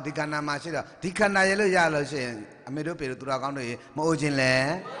ဗောဒီခန္ဓာမှာရှိတော့ဒီခန္ဓာရလို့ရလို့ရှိရင်အမေတို့ပေတို့သူတော်ကောင်းတို့ရေမအိုခြင်းလဲ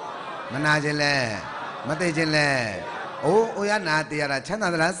မနာခြင်းလဲမသိခြင်းလဲအိုးရနာတရားတာချမ်းသာ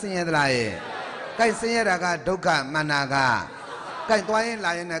သလားဆင်းရဲသလားရဲ့ကိုက်ဆင်းရဲတာကဒုက္ခမန္နာကကိုက်သွားရင်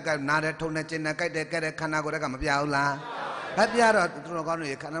လာရင်လည်းနာတယ်ထုံတယ်ကျင်တယ်ကိုက်တယ်ကဲတယ်ခန္ဓာကိုယ်ကမပြဘူးလားအပြတော့သူတော်ကောင်းတို့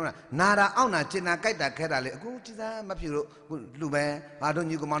ရေခန္ဓာနာတာအောက်နာကျင်တာကိုက်တာခဲတာလေအခုကြည်စားမဖြူလို့လှူပဲငါတို့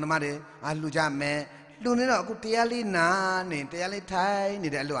ညီကောင်မတွေလှူကြမယ်လှူနေတော့အခုတရားလေးနာနေတရားလေးထိုင်နေ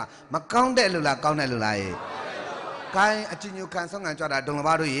တဲ့အလို့ကမကောင်းတဲ့လို့လားကောင်းတဲ့လို့လားရဲ့ကိုင်းအချင်းညူခံဆောင်ငံကြတာဒုံလဘ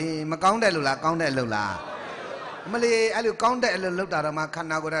တို့ရေမကောင်းတဲ့လို့လားကောင်းတဲ့လို့လားမလေးအဲ့လိုကောင်းတဲ့အလုပ်လုပ်တာတော့မှခန္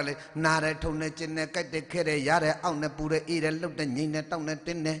ဓာကိုယ်ကလေနာတယ်ထုံတယ်ကျင်တယ်ကြိုက်တယ်ခဲတယ်ရတယ်အောက်နဲ့ပူတယ်အေးတယ်လှုပ်တယ်ငိမ့်တယ်တောက်တယ်တ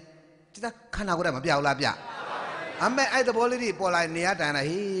င်းတယ်ကြည့်သားခန္ဓာကိုယ်ကမပြောက်လားပြအမေအဲ့တဘောလေးတွေပေါ်လာနေရတန်လား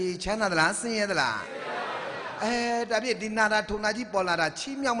ဟေးချမ်းသာသလားဆင်းရဲသလားဒါပြည့်ဒီနာတာထုံတာကြီးပေါ်လာတာ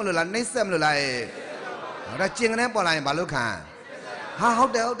ချီးမြှောက်မလို့လားနှိမ့်ဆက်မလို့လားဒါကျင်ကနေပေါ်လာရင်ဘာလို့ခံဟာဟု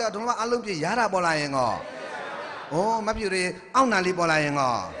တ်တယ်ဒုံလဘအလုံးပြရတာပေါ်လာရင်ကောမပြူတွေအောက်နာလေးပေါ်လာရင်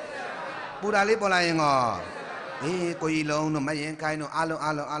ကောပူတာလေးပေါ်လာရင်ကောကိုကြီးလုံးတို့မရင်ခိုင်းတို့အား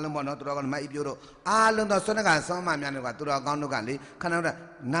လုံးပေါ့နော်သူတော်ကောင်းမအိပြိုးတို့အားလုံးတော့ဆွမ်းကဆောင်းမများတို့ကသူတော်ကောင်းတို့ကလေခဏတော့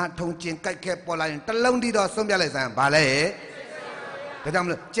နာထုံကျင်ကြိုက်ခဲပေါ်လာရင်တလုံးတီတော့ဆုံးပြလိုက်စမ်းဗာလဲဒါကြောင့်မ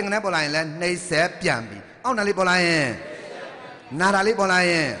လို့ကျင်ကနေပေါ်လာရင်လဲနှိမ့်ဆက်ပြန်ပြီအောက်နာလေးပေါ်လာရင်နာတာလေးပေါ်လာ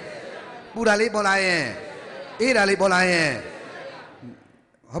ရင်ပူတာလေးပေါ်လာရင်အေးတာလေးပေါ်လာရင်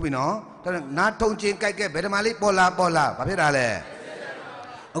ဟုတ်ပြီနော်ဒါနာထုံချင်းကြိုက်ခဲ့ဗေဒမာလေးပေါ်လာဘာဖြစ်တာလဲ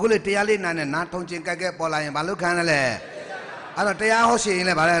အခုလေတရားလေးနာနဲ့နာထုံချင်းကြိုက်ခဲ့ပေါ်လာရင်ဘာလို့ခံရလဲအဲ့တော့တရားဟောရှင်ရင်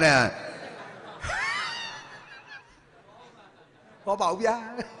လည်းဘာလဲဟောပါဦးဗျာ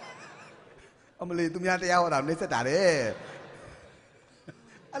အမလေးသူများတရားဟောတာနှိမ့်ဆက်တာတဲ့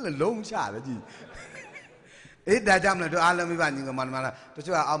အဲ့လိုလုံးချတယ်ကြည်ဒါကြောင့်မလို့တို့အားလုံးမိဘညီကောင်မလားတ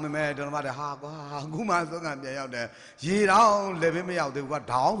ချို့ကအောင်မဲဒုံမတဲ့ဟာကွာအခုမှသုံးကပြန်ရောက်တယ်ရေတောင်းလည်းမရောက်သေးဘူးကွာ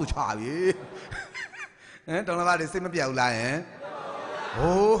ဒေါင်းဆိုချပြီဒုံမတွေစိတ်မပြောက်လား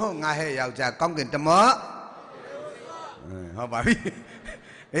ဟိုးငါဟဲ့ယောက်ျားကောင်းကင်တမော့ဟုတ်ပါပြီ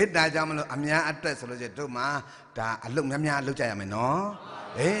ဒါကြောင့်မလို့အများအတွက်ဆိုလို့ရှိရင်တို့မှာဒါအလုပ်များလုပ်ကြရမယ်နော်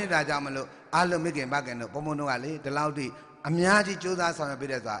ဒါကြောင့်မလို့အားလုံးမိခင်ဘခင်တို့ဘုံဘုံတို့ကလေဒီလောက်ထိအများကြီးစူးစမ်းဆောင်ရွက်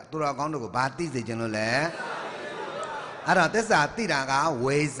ပေးတဲ့ဆိုတာသူတော်ကောင်းတို့ကိုဘာသိစေခြင်းလို့လဲအဲ့တော့သစ္စာသိတာက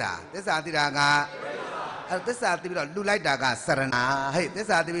ဝိဇ္ဇာသစ္စာသိတာက သစ္စာတိပြီးတော့လူလိုက်တာကစရဏဟဲ့သစ္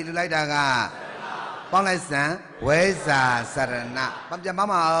စာတိပြီးလူလိုက်တာကပေါင်းလိုက်စံဝိဇ္ဇာစရဏပြန်ပါ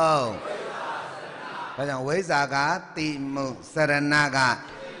မအောင်ဒါကြောင့်ဝိဇ္ဇာကတိမှုစရဏက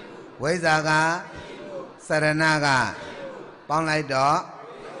ဝိဇ္ဇာကစရဏကပေါင်းလိုက်တော့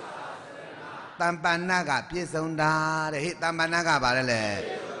တမ္ပန္နကပြည့်စုံတာတဲ့ဟဲ့တမ္ပန္နကဘာလဲလဲ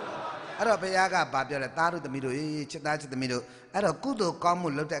အဲ့တော့ဘုရားကဘာပြောလဲသားတို့သမီးတို့ချစ်သားချစ်သမီးတို့အဲ့တော့ကုသိုလ်ကောင်းမှု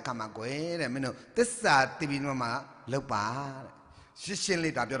လုပ်တဲ့အခါမှာကွယ်တဲ့မင်းတို့သစ္စာတိပြီးမှလုပ်ပါတဲ့ရှင်း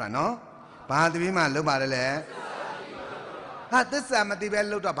လေးဒါပြောတာနော်ဘာတိပြီးမှလုပ်ပါတယ်လေဟာသစ္စာမတိပဲ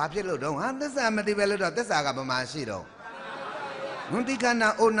လုပ်တော့ဘာဖြစ်လို့တော့ဟာသစ္စာမတိပဲလုပ်တော့သစ္စာကဘာမှရှိတော့ဝန္တိခန္ဓာ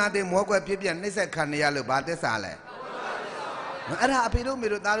အိုနာတဲ့မောကွယ်ဖြစ်ပြနှိမ့်ဆက်ခံရလို့ဘာသစ္စာလဲအဲ့ဒါအဖေတို့မေ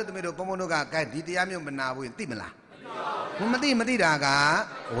တို့သားတို့သမီးတို့ဘုံဘုံတို့ကကဲဒီတရားမျိုးမနာဘူးသိမလားမသိတာက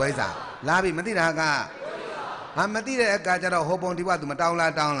ဝိဇ္ဇာလာပြီမသိတာကဟာမသိတဲ့အခါကျတော့ဟောပုံဒီဘသူမတောင်း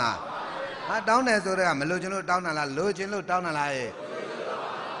လားဟာတောင်းတယ်ဆိုတော့မလိုချင်လို့တောင်းတာလားလိုချင်လို့တောင်းတာလား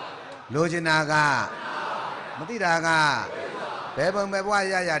လိုချင်တာကမသိတာကဘယ်ပုံပဲဘွား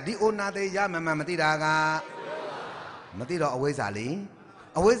ရဒီအိုနာသေးရမှန်မသိတာကမသိတော့အဝိဇ္ဇာလေ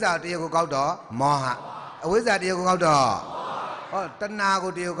အဝိဇ္ဇာတရားကိုကောက်တော့မောဟအဝိဇ္ဇာတရားကိုကောက်တော့ဟောတဏှာ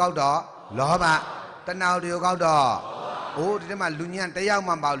ကိုတရားကောက်တော့လောဘတဏှာကိုတရားကောက်တော့အိုးဒီထဲမှာလူညံတယောက်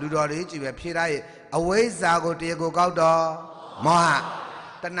မှမပေါ့လူတော်တွေကြည့်ပဲဖြေထားရဲ့အဝိဇ္ဇာကိုတရားကိုကောက်တော့မော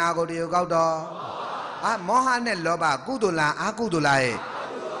ဟတဏှာကိုတရားကောက်တော့မောဟနဲ့လောဘကုသိုလ်လားအကုသိုလ်လားဟဲ့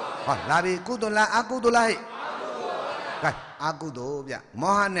ဟောလာပြီကုသိုလ်လားအကုသိုလ်လားဟဲ့ကဲအကုသိုလ်ဗျ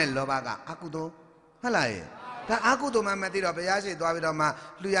မောဟနဲ့လောဘကအကုသိုလ်ဟုတ်လားဟဲ့ဒါအကုသိုလ်မှမသိတော့ဘုရားရှိသွားပြီးတော့မှ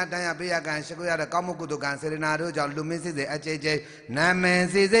လူရတန်ရပေးရကံရှိခိုးရတဲ့ကောင်းမှုကုသိုလ်ကံစေရနာတို့ကြောင့်လူမင်းစိစိအကျဉ်းချင်းနာမည်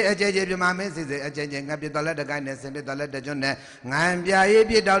စိစိအကျဉ်းချင်းပြမမင်းစိစိအကျဉ်းချင်းငါပြတော်လက်တကိုင်းနဲ့စင်ပြတော်လက်တကျွန်းနဲ့ငိုင်ပြရေး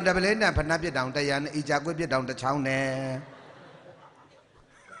ပြတောင်တပလင်းနဲ့ဖဏပြတောင်တရားနဲ့ဤကြကွေးပြတောင်တစ်ချောင်းနဲ့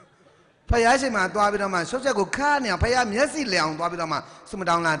ဘုရားရှိမှသွားပြီးတော့မှရှုပ်ချက်ကိုခါနေအောင်ဘုရားမျက်စိလျောင်သွားပြီးတော့မှစုမ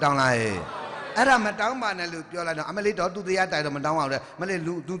တောင်းလားတောင်းလားဟဲ့အဲ့ဒါမတောင်းပါနဲ့လို့ပြောလိုက်တော့အမလေးတော့သူတရားတိုင်တော့မတောင်းအောင်လေမလေး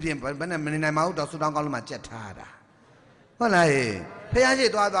လူသူပြင်ဘယ်နဲ့မနေနိုင်မဟုတ်တော့ဆူတောင်းကောင်းလို့မှကြက်ထားတာဟုတ်လားဟဲ့ဖះရှိ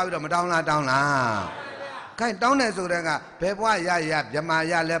သွားပြီးတော့မတောင်းလားခိုင်တောင်းတယ်ဆိုတဲ့ကဘယ်ဘွားရဗြမာ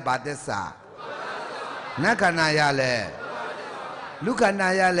ရလဲဗာသစ္စာနတ်ခန္ဓာရလဲလူခန္ဓာ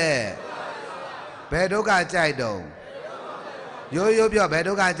ရလဲဘယ်ဒုက္ခကြိုက်တော့ရိုးပြောဘယ်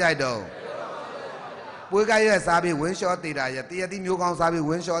ဒုက္ခကြိုက်တော့ပွေးကရဲစားပြီးဝင်းလျှောတည်တာရဲ့တရတိမျိုးကောင်းစားပြီး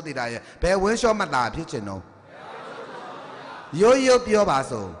ဝင်းလျှောတည်တာရဲ့ဘယ်ဝင်းလျှောမှတာဖြစ်ချင်တော့ရိုးပြောပါ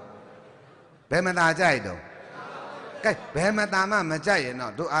ဆိုဘယ်မသာကြိုက်တော့ကဲဘယ်မသာမှမကြိုက်ရင်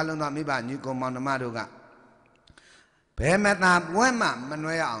တော့တို့အားလုံးသောမိဘညီကောင်မောင်နှမတို့ကဘယ်မသာပွဲမှမ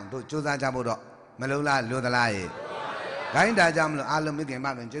နှွဲရအောင်တို့ကြိုးစားကြဖို့တော့မလုံလားလိုသလားရဲ့ခိုင်းတာကြောင့်မလို့အားလုံးမိခင်မ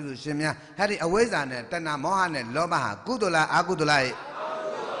ခင်ကျေးဇူးရှင်များဟဲ့ဒီအဝိဇ္ဇာနဲ့တဏှာမောဟနဲ့လောဘဟာကုသိုလ်လားအကုသိုလ်လားရဲ့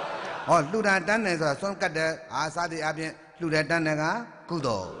ဟောလှူတာတန်းတယ်ဆိုတာဆွမ်းကတ်တဲ့စသည်အပြင်လှူတဲ့တန်းတယ်ကကု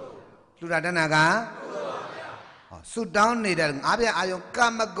သိုလ်လှူတာတန်းတာကဟောဆုတောင်းနေတဲ့ငါးပြအာယုံက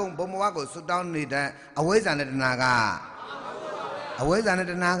မကုံဘုံဘဝကိုဆုတောင်းနေတဲ့အဝိဇ္ဇာနဲ့တဏှာကအဝိဇ္ဇာနဲ့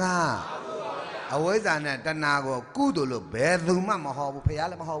တဏှာကအဝိဇ္ဇာနဲ့တဏှာကိုကုသိုလ်လို့ဘယ်သူမှမဟောဘူးဖះ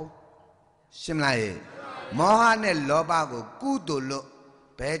လည်းမဟောဘူးရှင်းမလားရဲ့မောဟနဲ့လောဘကိုကုသိုလ်လို့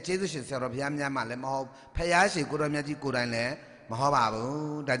ဘယ်ကျေးဇူးရှင်ဆရာတော်ဘုရားများမှလည်းမဟောဘူးဖះရှိကိုတော်မြတ်ကြီးကိုယ်တိုင်လည်းမဟောပါ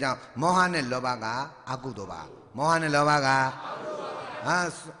ဘူးဒါကြောင့်မောဟနဲ့လောဘကအကုသိုလ်ပါမောဟနဲ့လောဘကဟာ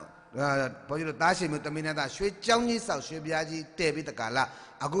ဘုန်းကြီးတို့တားရှိမှုတမင်းနဲ့တာရွှေကြောင်းကြီးဆောက်ရွှေပြားကြီးတဲ့ပြီးတကလား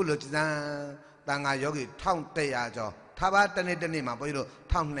အခုလိုကျန်းတန်ဃာယောဂီ1100ကျော်ထားပါတနေ့မှာဘုန်းကြီးတို့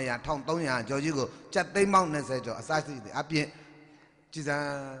1200 1300ကျော်ကြီးကိုကြက်သိမ်းပေါင်း20ကျော်အစရှိအပြင်ကျန်း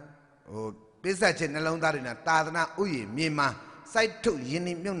ဟိုပိဿတ်ချင်းနှလုံးသားတွေနဲ့တာသနာဥယျာဉ်မြေမှာစိုက်ထုတ်ရင်း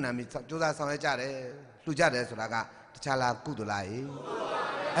နှီးမြုပ်နှံပြီးကြိုးစားဆောင်ရွက်ကြတယ်လှူကြတယ်ဆိုတာကတခြားလားကုသိုလ်လား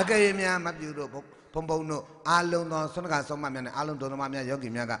အကယ်၍များမပြုတို့ဘုံတို့အာလုံးသောဆွမ်းကဆုံးမများနဲ့အာလုံးတော်သမားများယောဂီ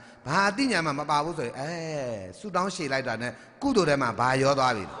များကဘာအတိညာမှမပါဘူးဆိုရင်ဆူတောင်းရှည်လိုက်တာနဲ့ကုသိုလ်ထဲမှာဘာရော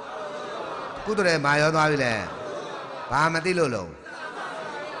သွားပြီကုသိုလ်ထဲမှာရောသွားပြီလေဘာမသိလို့လုံး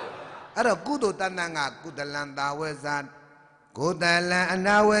အဲ့တော့ကုသိုလ်တဏ္ဍကကုသလံသာဝေဇာကုသလံအ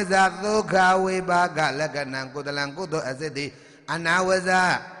နာဝေဇာဒုက္ခဝိပါကလက္ခဏံကုသလံကုသိုလ်အစစ်တိအနာဝေဇာ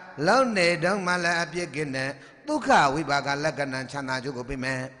လုံးနေတုံးမှလည်းအပြစ်ကင်းတဲ့ဒုက္ခဝိပါကလက္ခဏံချမ်းသာချုပ်ကိုပြမ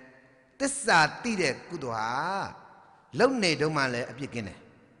ယ်သစ္စာတိတဲ့ကုသိုလ်ဟာလုံနေတုံးမှလည်းအပြစ်ကင်းတယ်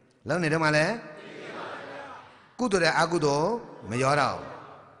လုံနေတုံးမှလည်းကုသိုလ်တဲ့အကုသိုလ်မရောတော့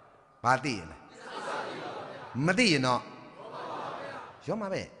ဘာသိရင်လဲမသိရင်တော့ရောမှာ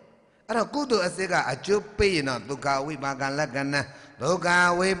ပဲအဲ့တော့ကုသိုလ်အစစ်ကအကျိုးပေးရင်တော့ဒုက္ခဝိပါကလက္ခဏာဒုက္ခ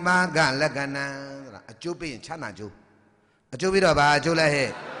ဝိပါကလက္ခဏာဆိုတာအကျိုးပေးရင်ချမ်းသာကျိုးအကျိုးပြီးတော့ဘာအကျိုးလဲဟဲ့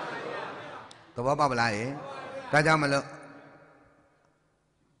သဘောပေါက်ပလားဒါကြောင့်မလို့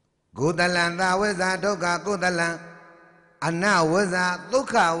Gudalanda weza doka gudalan Anna weza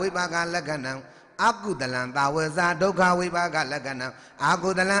duka wibaga laganan Agudalanda weza doka wibaga laganan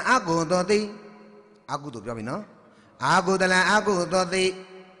Agudalan agudodi Agudu piabi no Agudalan agudodi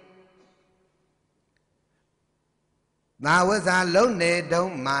Na weza lone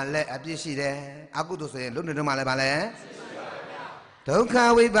dong male abishide Agudu se lone dong male bale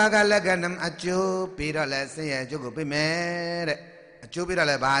Doka wibaga laganam achu piro le se jugu pimere Achu piro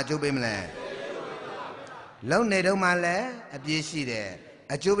le ba achu pimle Lone dong male abishide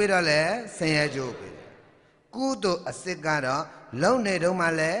Achu piro le se jugu Kudo asigaro lone dong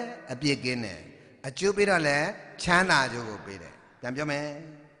male abigine Achu piro le chana jugu pire Jamjome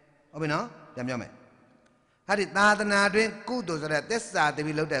Obino jamjome Hari tadana dwen kudo sore tessa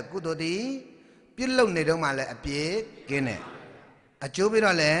devi lote kudo di Pilone dong male abigine Achu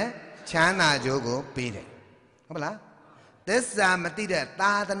piro le chana jugu pire Hopala Tessa matide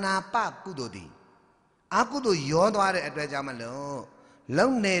tadana pa kudo di Akudo yodware atwe jamalo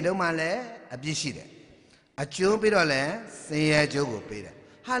Lone dong male abishide Achu piro le seye jugu pire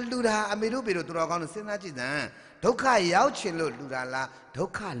Halura amiru piro turagano sena chidan Doka yauchin lo lura la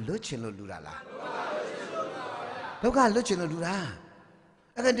Doka luchin lo lura la Doka luchin lo lura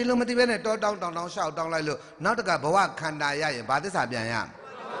Akan dilo mati bene to down shout down like lo Now the bawa kanda ya ye badisa bian ya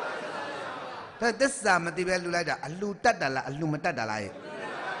Tessa mati bene lula da Alu tadala alu matadala ye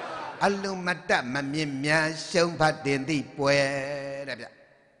Alu matat mamien mia Shong pat dendi pue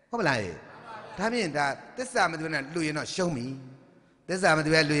Hopala ye Tamin da Tessa mati bene lu ye no show me Tessa mati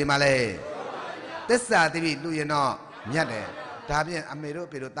bene lu ye male Tessa tibi lu ye no Nyate Tamin amiro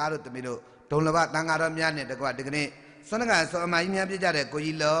pero taro temiro Don't love tangaro miane de kwa digni Sonaga so my mia bijare ko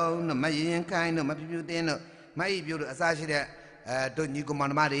yilo no my yin kind no my beauty no my beauty asashi de don't you come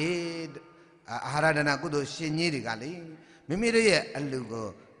on mari Haradana kudo shinyiri gali Mimiri ye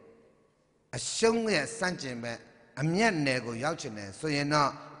alugo A shung ye sanjimbe A mian nego yauchine so ye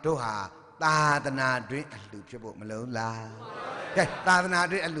no doha Tadana drink a loop your malola Tadana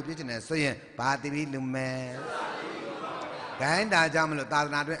drink a loop it so ye Pati lume Gainda jamalo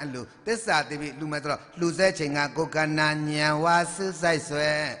tadana drink a loop This are the lumetro Lose chinga kokana nya wasu sai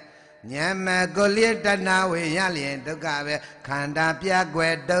swe Nyama golia dana we yalien dokabe Kanda pia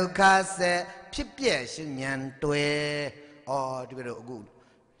gwe doka se Pipye shinyan twe Oh, do it good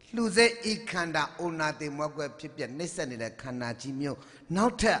Lose ikanda onate mogwe pipye Nissani the kana jimio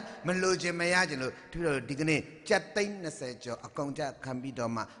Nauta meloje mayajino To digne chatin nasejo Akonja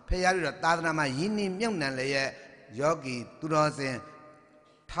kambidoma Payari tadana yini myong leye Yogi 2000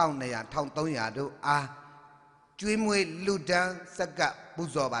 ထောင်200တို့အားကျွေးမွေးလူဒန်းစက္ကပူ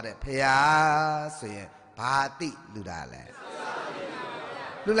ဇော်ပါတယ်ဖရာဆိုရင်ဘာတိလူတာလဲ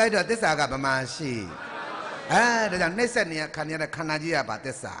လူလိုက်တော့သစ္စာကဗမာရှိဒါကြောင့်နှိမ့်ဆက်နေရခံရတဲ့ခန္ဓာကြီးကဘာသ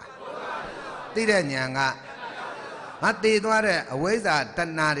စ္စာသိတဲ့ဉာဏ်ကမတည်သွားတဲ့အဝိဇ္ဇာတ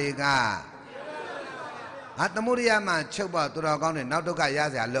ဏှာတွေကသမုဒိယမှာချုပ်ပေါသူတော်ကောင်းတွေနောက်ဒုက္ခရ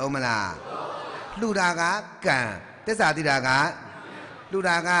เสียလုံးမလားလှူတာကကံသစ္စာတိတာကလူ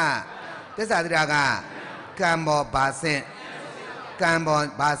တာကသစ္စာတိတာကကံပေါ်ဘာစင့်ကံပေါ်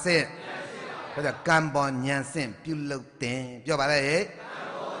ဘာစင့်ဒါကြောင့်ကံပေါ်ဉာဏ်စင့်ပြုလုပ်တင်ပြောပါလေ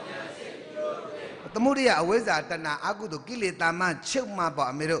သမုဒိယအဝိဇ္ဇာတဏှာအကုသိုလ်ကိလေသာမှချုပ်မှပေါ့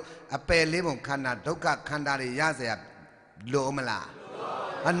အမေတို့အပယ်လေးပုံခန္ဓာဒုက္ခခန္ဓာတွေရเสียလို့မလား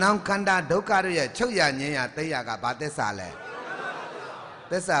အနောင်ခန္ဓာဒုက္ခတွေရဲ့ချုပ်ရငြင်းရသိရကဘာသစ္စာလဲ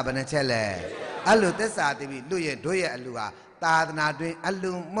သစ္စာဘယ်နှချက်လဲအဲ့လိုသစ္စာတည်ပြီးလူရဲ့တို့ရဲ့အလူဟာသာသနာတွင်အ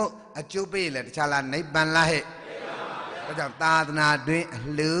လူမှုအကျိုးပေးလေတခြားလားနိဗ္ဗာန်လားဟဲ့ဒါကြောင့်သာသနာတွင်အ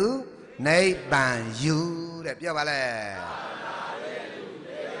လူနိဗ္ဗာန်ယူတဲ့ပြောပါလေ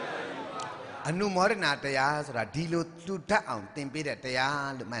အနုမောဒနာတရားဆိုတာဒီလိုလူတတ်အောင်သင်ပေးတဲ့တ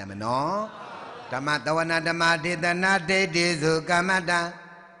ရားလို့မှတ်ရမယ်နော်ဓမ္မတဝနာဓမ္မဒေသနာဒိဋ္ဌိစုကမ္မတံ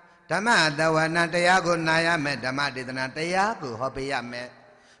ဓမ္မတဝနာတရားကိုနာရမယ်ဓမ္မဒေသနာတရားကိုဟောပေးရမယ်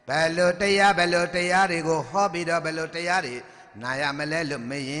ဘယ်လိုတရားတွေကိုဟောပြီးတော့ဘယ်လိုတရားတွေနာရမလဲလို့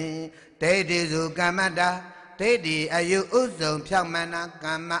မရင်ဒိဋ္ဌိစုကမ္မတာဒိဋ္ဌိအယူဥစုံဖြောင့်မှန်တာက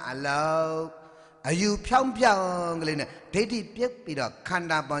မ္မအလုံးအယူဖြောင့်ကလေးနဲ့ဒိဋ္ဌိပြက်ပြီးတော့ခန္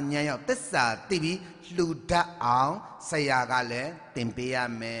ဓာပေါ်ဉာဏ်ရောက်သစ္စာသိပြီးလှူတတ်အောင်ဆရာကလည်းသင်ပေးရ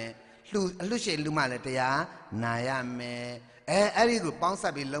မယ်အလှရှိလူမှလည်းတရားနာရမယ်အဲ့ဒီကိုပေါင်းစ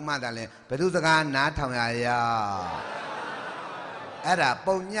ပ်ပြီးလုံးမှသာလဲဘယ်သူစကားနားထောင်ရအဲ့ဒါ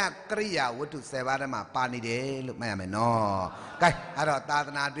ပုံညကရိယာဝတ္ထု7ပါးထဲမှာပါနေတယ်လို့မှတ်ရမယ်နော်။ကဲအဲ့တော့သာသ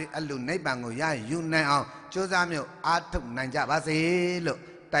နာတွင်အလူနိဗ္ဗာန်ကိုရယူနိုင်အောင်ကြိုးစားမျိုးအားထုတ်နိုင်ကြပါစေလို့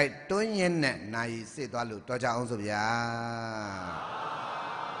တိုက်တွန်းရင်းနဲ့နိုင်စေသွားလို့တော်ကြအောင်ဆိုဗျာ။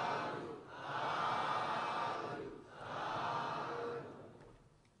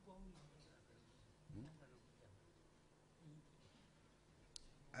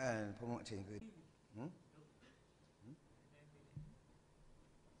 ဖုံးအချိန်ကြီး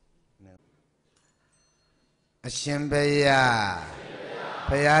အရှင်ဘုရား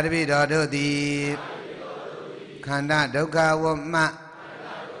ဘုရားတပည့်တော်တို့သည်ခန္ဓာဒုက္ခဝမ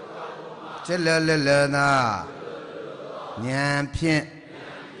ချက်လလလသောဉာဏ်ဖြင့်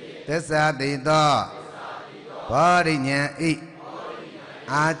သစ္စာသိသောဘောဓိဉာဏ်ဤ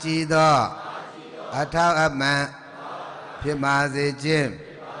အာကြည်သောအထောက်အပံ့ဖြစ်ပါစေခြင်း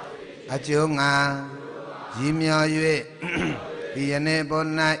အကျိုးငါရည်မြော်၍ဒီယနေ့ပေါ်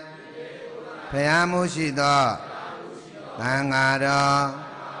၌ဖျားမှုရှိသောသံဃာတော်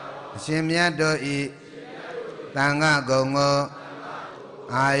အရှင်မြတ်တို့ဤသံဃာကုံကို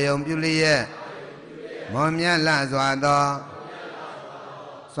အာယုံပြုလျက်မွန်မြတ်လှစွာသော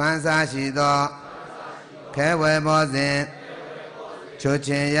စွမ်းစားရှိသောခဲဝဲဘောစဉ်ချိုချ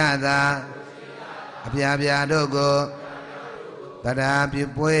င်ရသာအပြာပြာတို့ကိုတရားပြု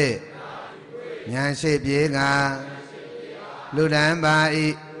ပွေးဉာဏ်ရှိပြေကလူတန်းပါဤ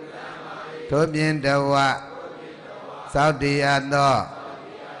ထိုပြင်တဝသောတ္တိယသော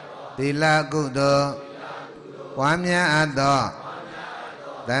သီလကုသိုလ်ပွားများအပ်သော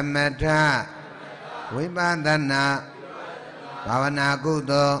သမထဝိပဿနာဘာဝနာကု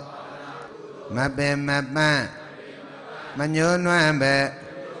သိုလ်မပင်မပန်းမညှိုးနွမ်းပဲ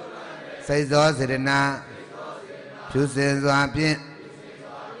စိတ်သောစေတနာဖြူစင်စွာဖြင့်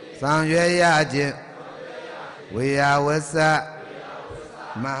ဆောင်ရွက်ရခြင်းဝေယဝဆ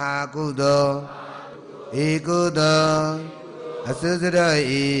မဟာကုသိုလ်ဤကုသိုလ်အစွစရော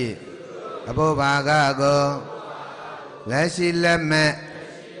ဤအဘုဘာဂကိုလက်ရှိလက်မဲ့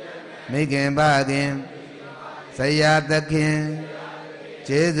မိခင်ဖခင်ဆရာသခင်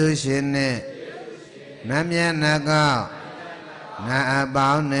ကျေးဇူးရှင်နှင့်နတ်မြတ်နတ်ကောင်းနတ်အပေါ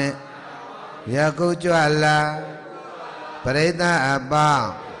င်းနှင့်ယခုကြွလာပရိသတ်အပေါင်း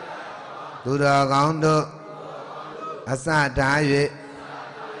သူတော်ကောင်းတို့အစထား၍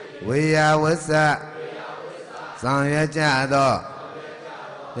ဝေယဝဆဆောင်ရွက်ကြသော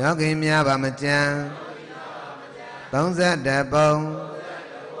ယောဂီများပါမကြံ32ပုံ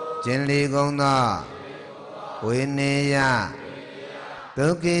ကျင်လီကုန်သောဝိနေယဒု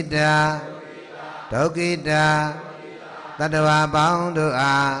က္ခိတာဒုက္ခိတာတတ္တဝါပေါင်းတို့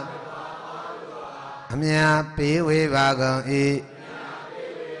အားအမြတ်ပေးဝေပါကုန်၏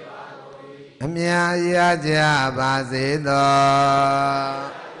အမြတ်ရကြပါစေသော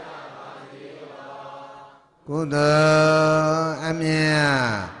ကုသိုလ်အမြတ်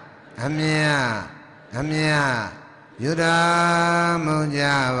ယူရမုံကြ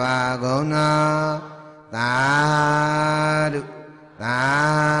ပါကုန်သောသာဓုသာ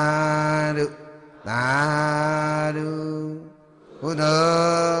ဓုသာဓုကုသို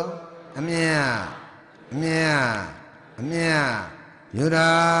လ်အမြတ်ယူရ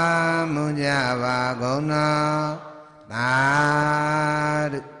မုံကြပါကုန်သောသာ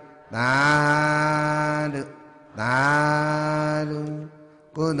ဓုသာဓုသာဓု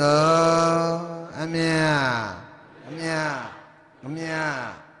ကုသိုလ်အမြတ်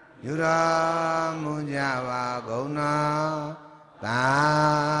ယူရမုံကြပါကုန်သောသာ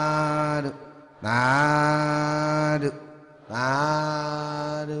ဓုသာဓုသာ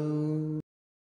ဓု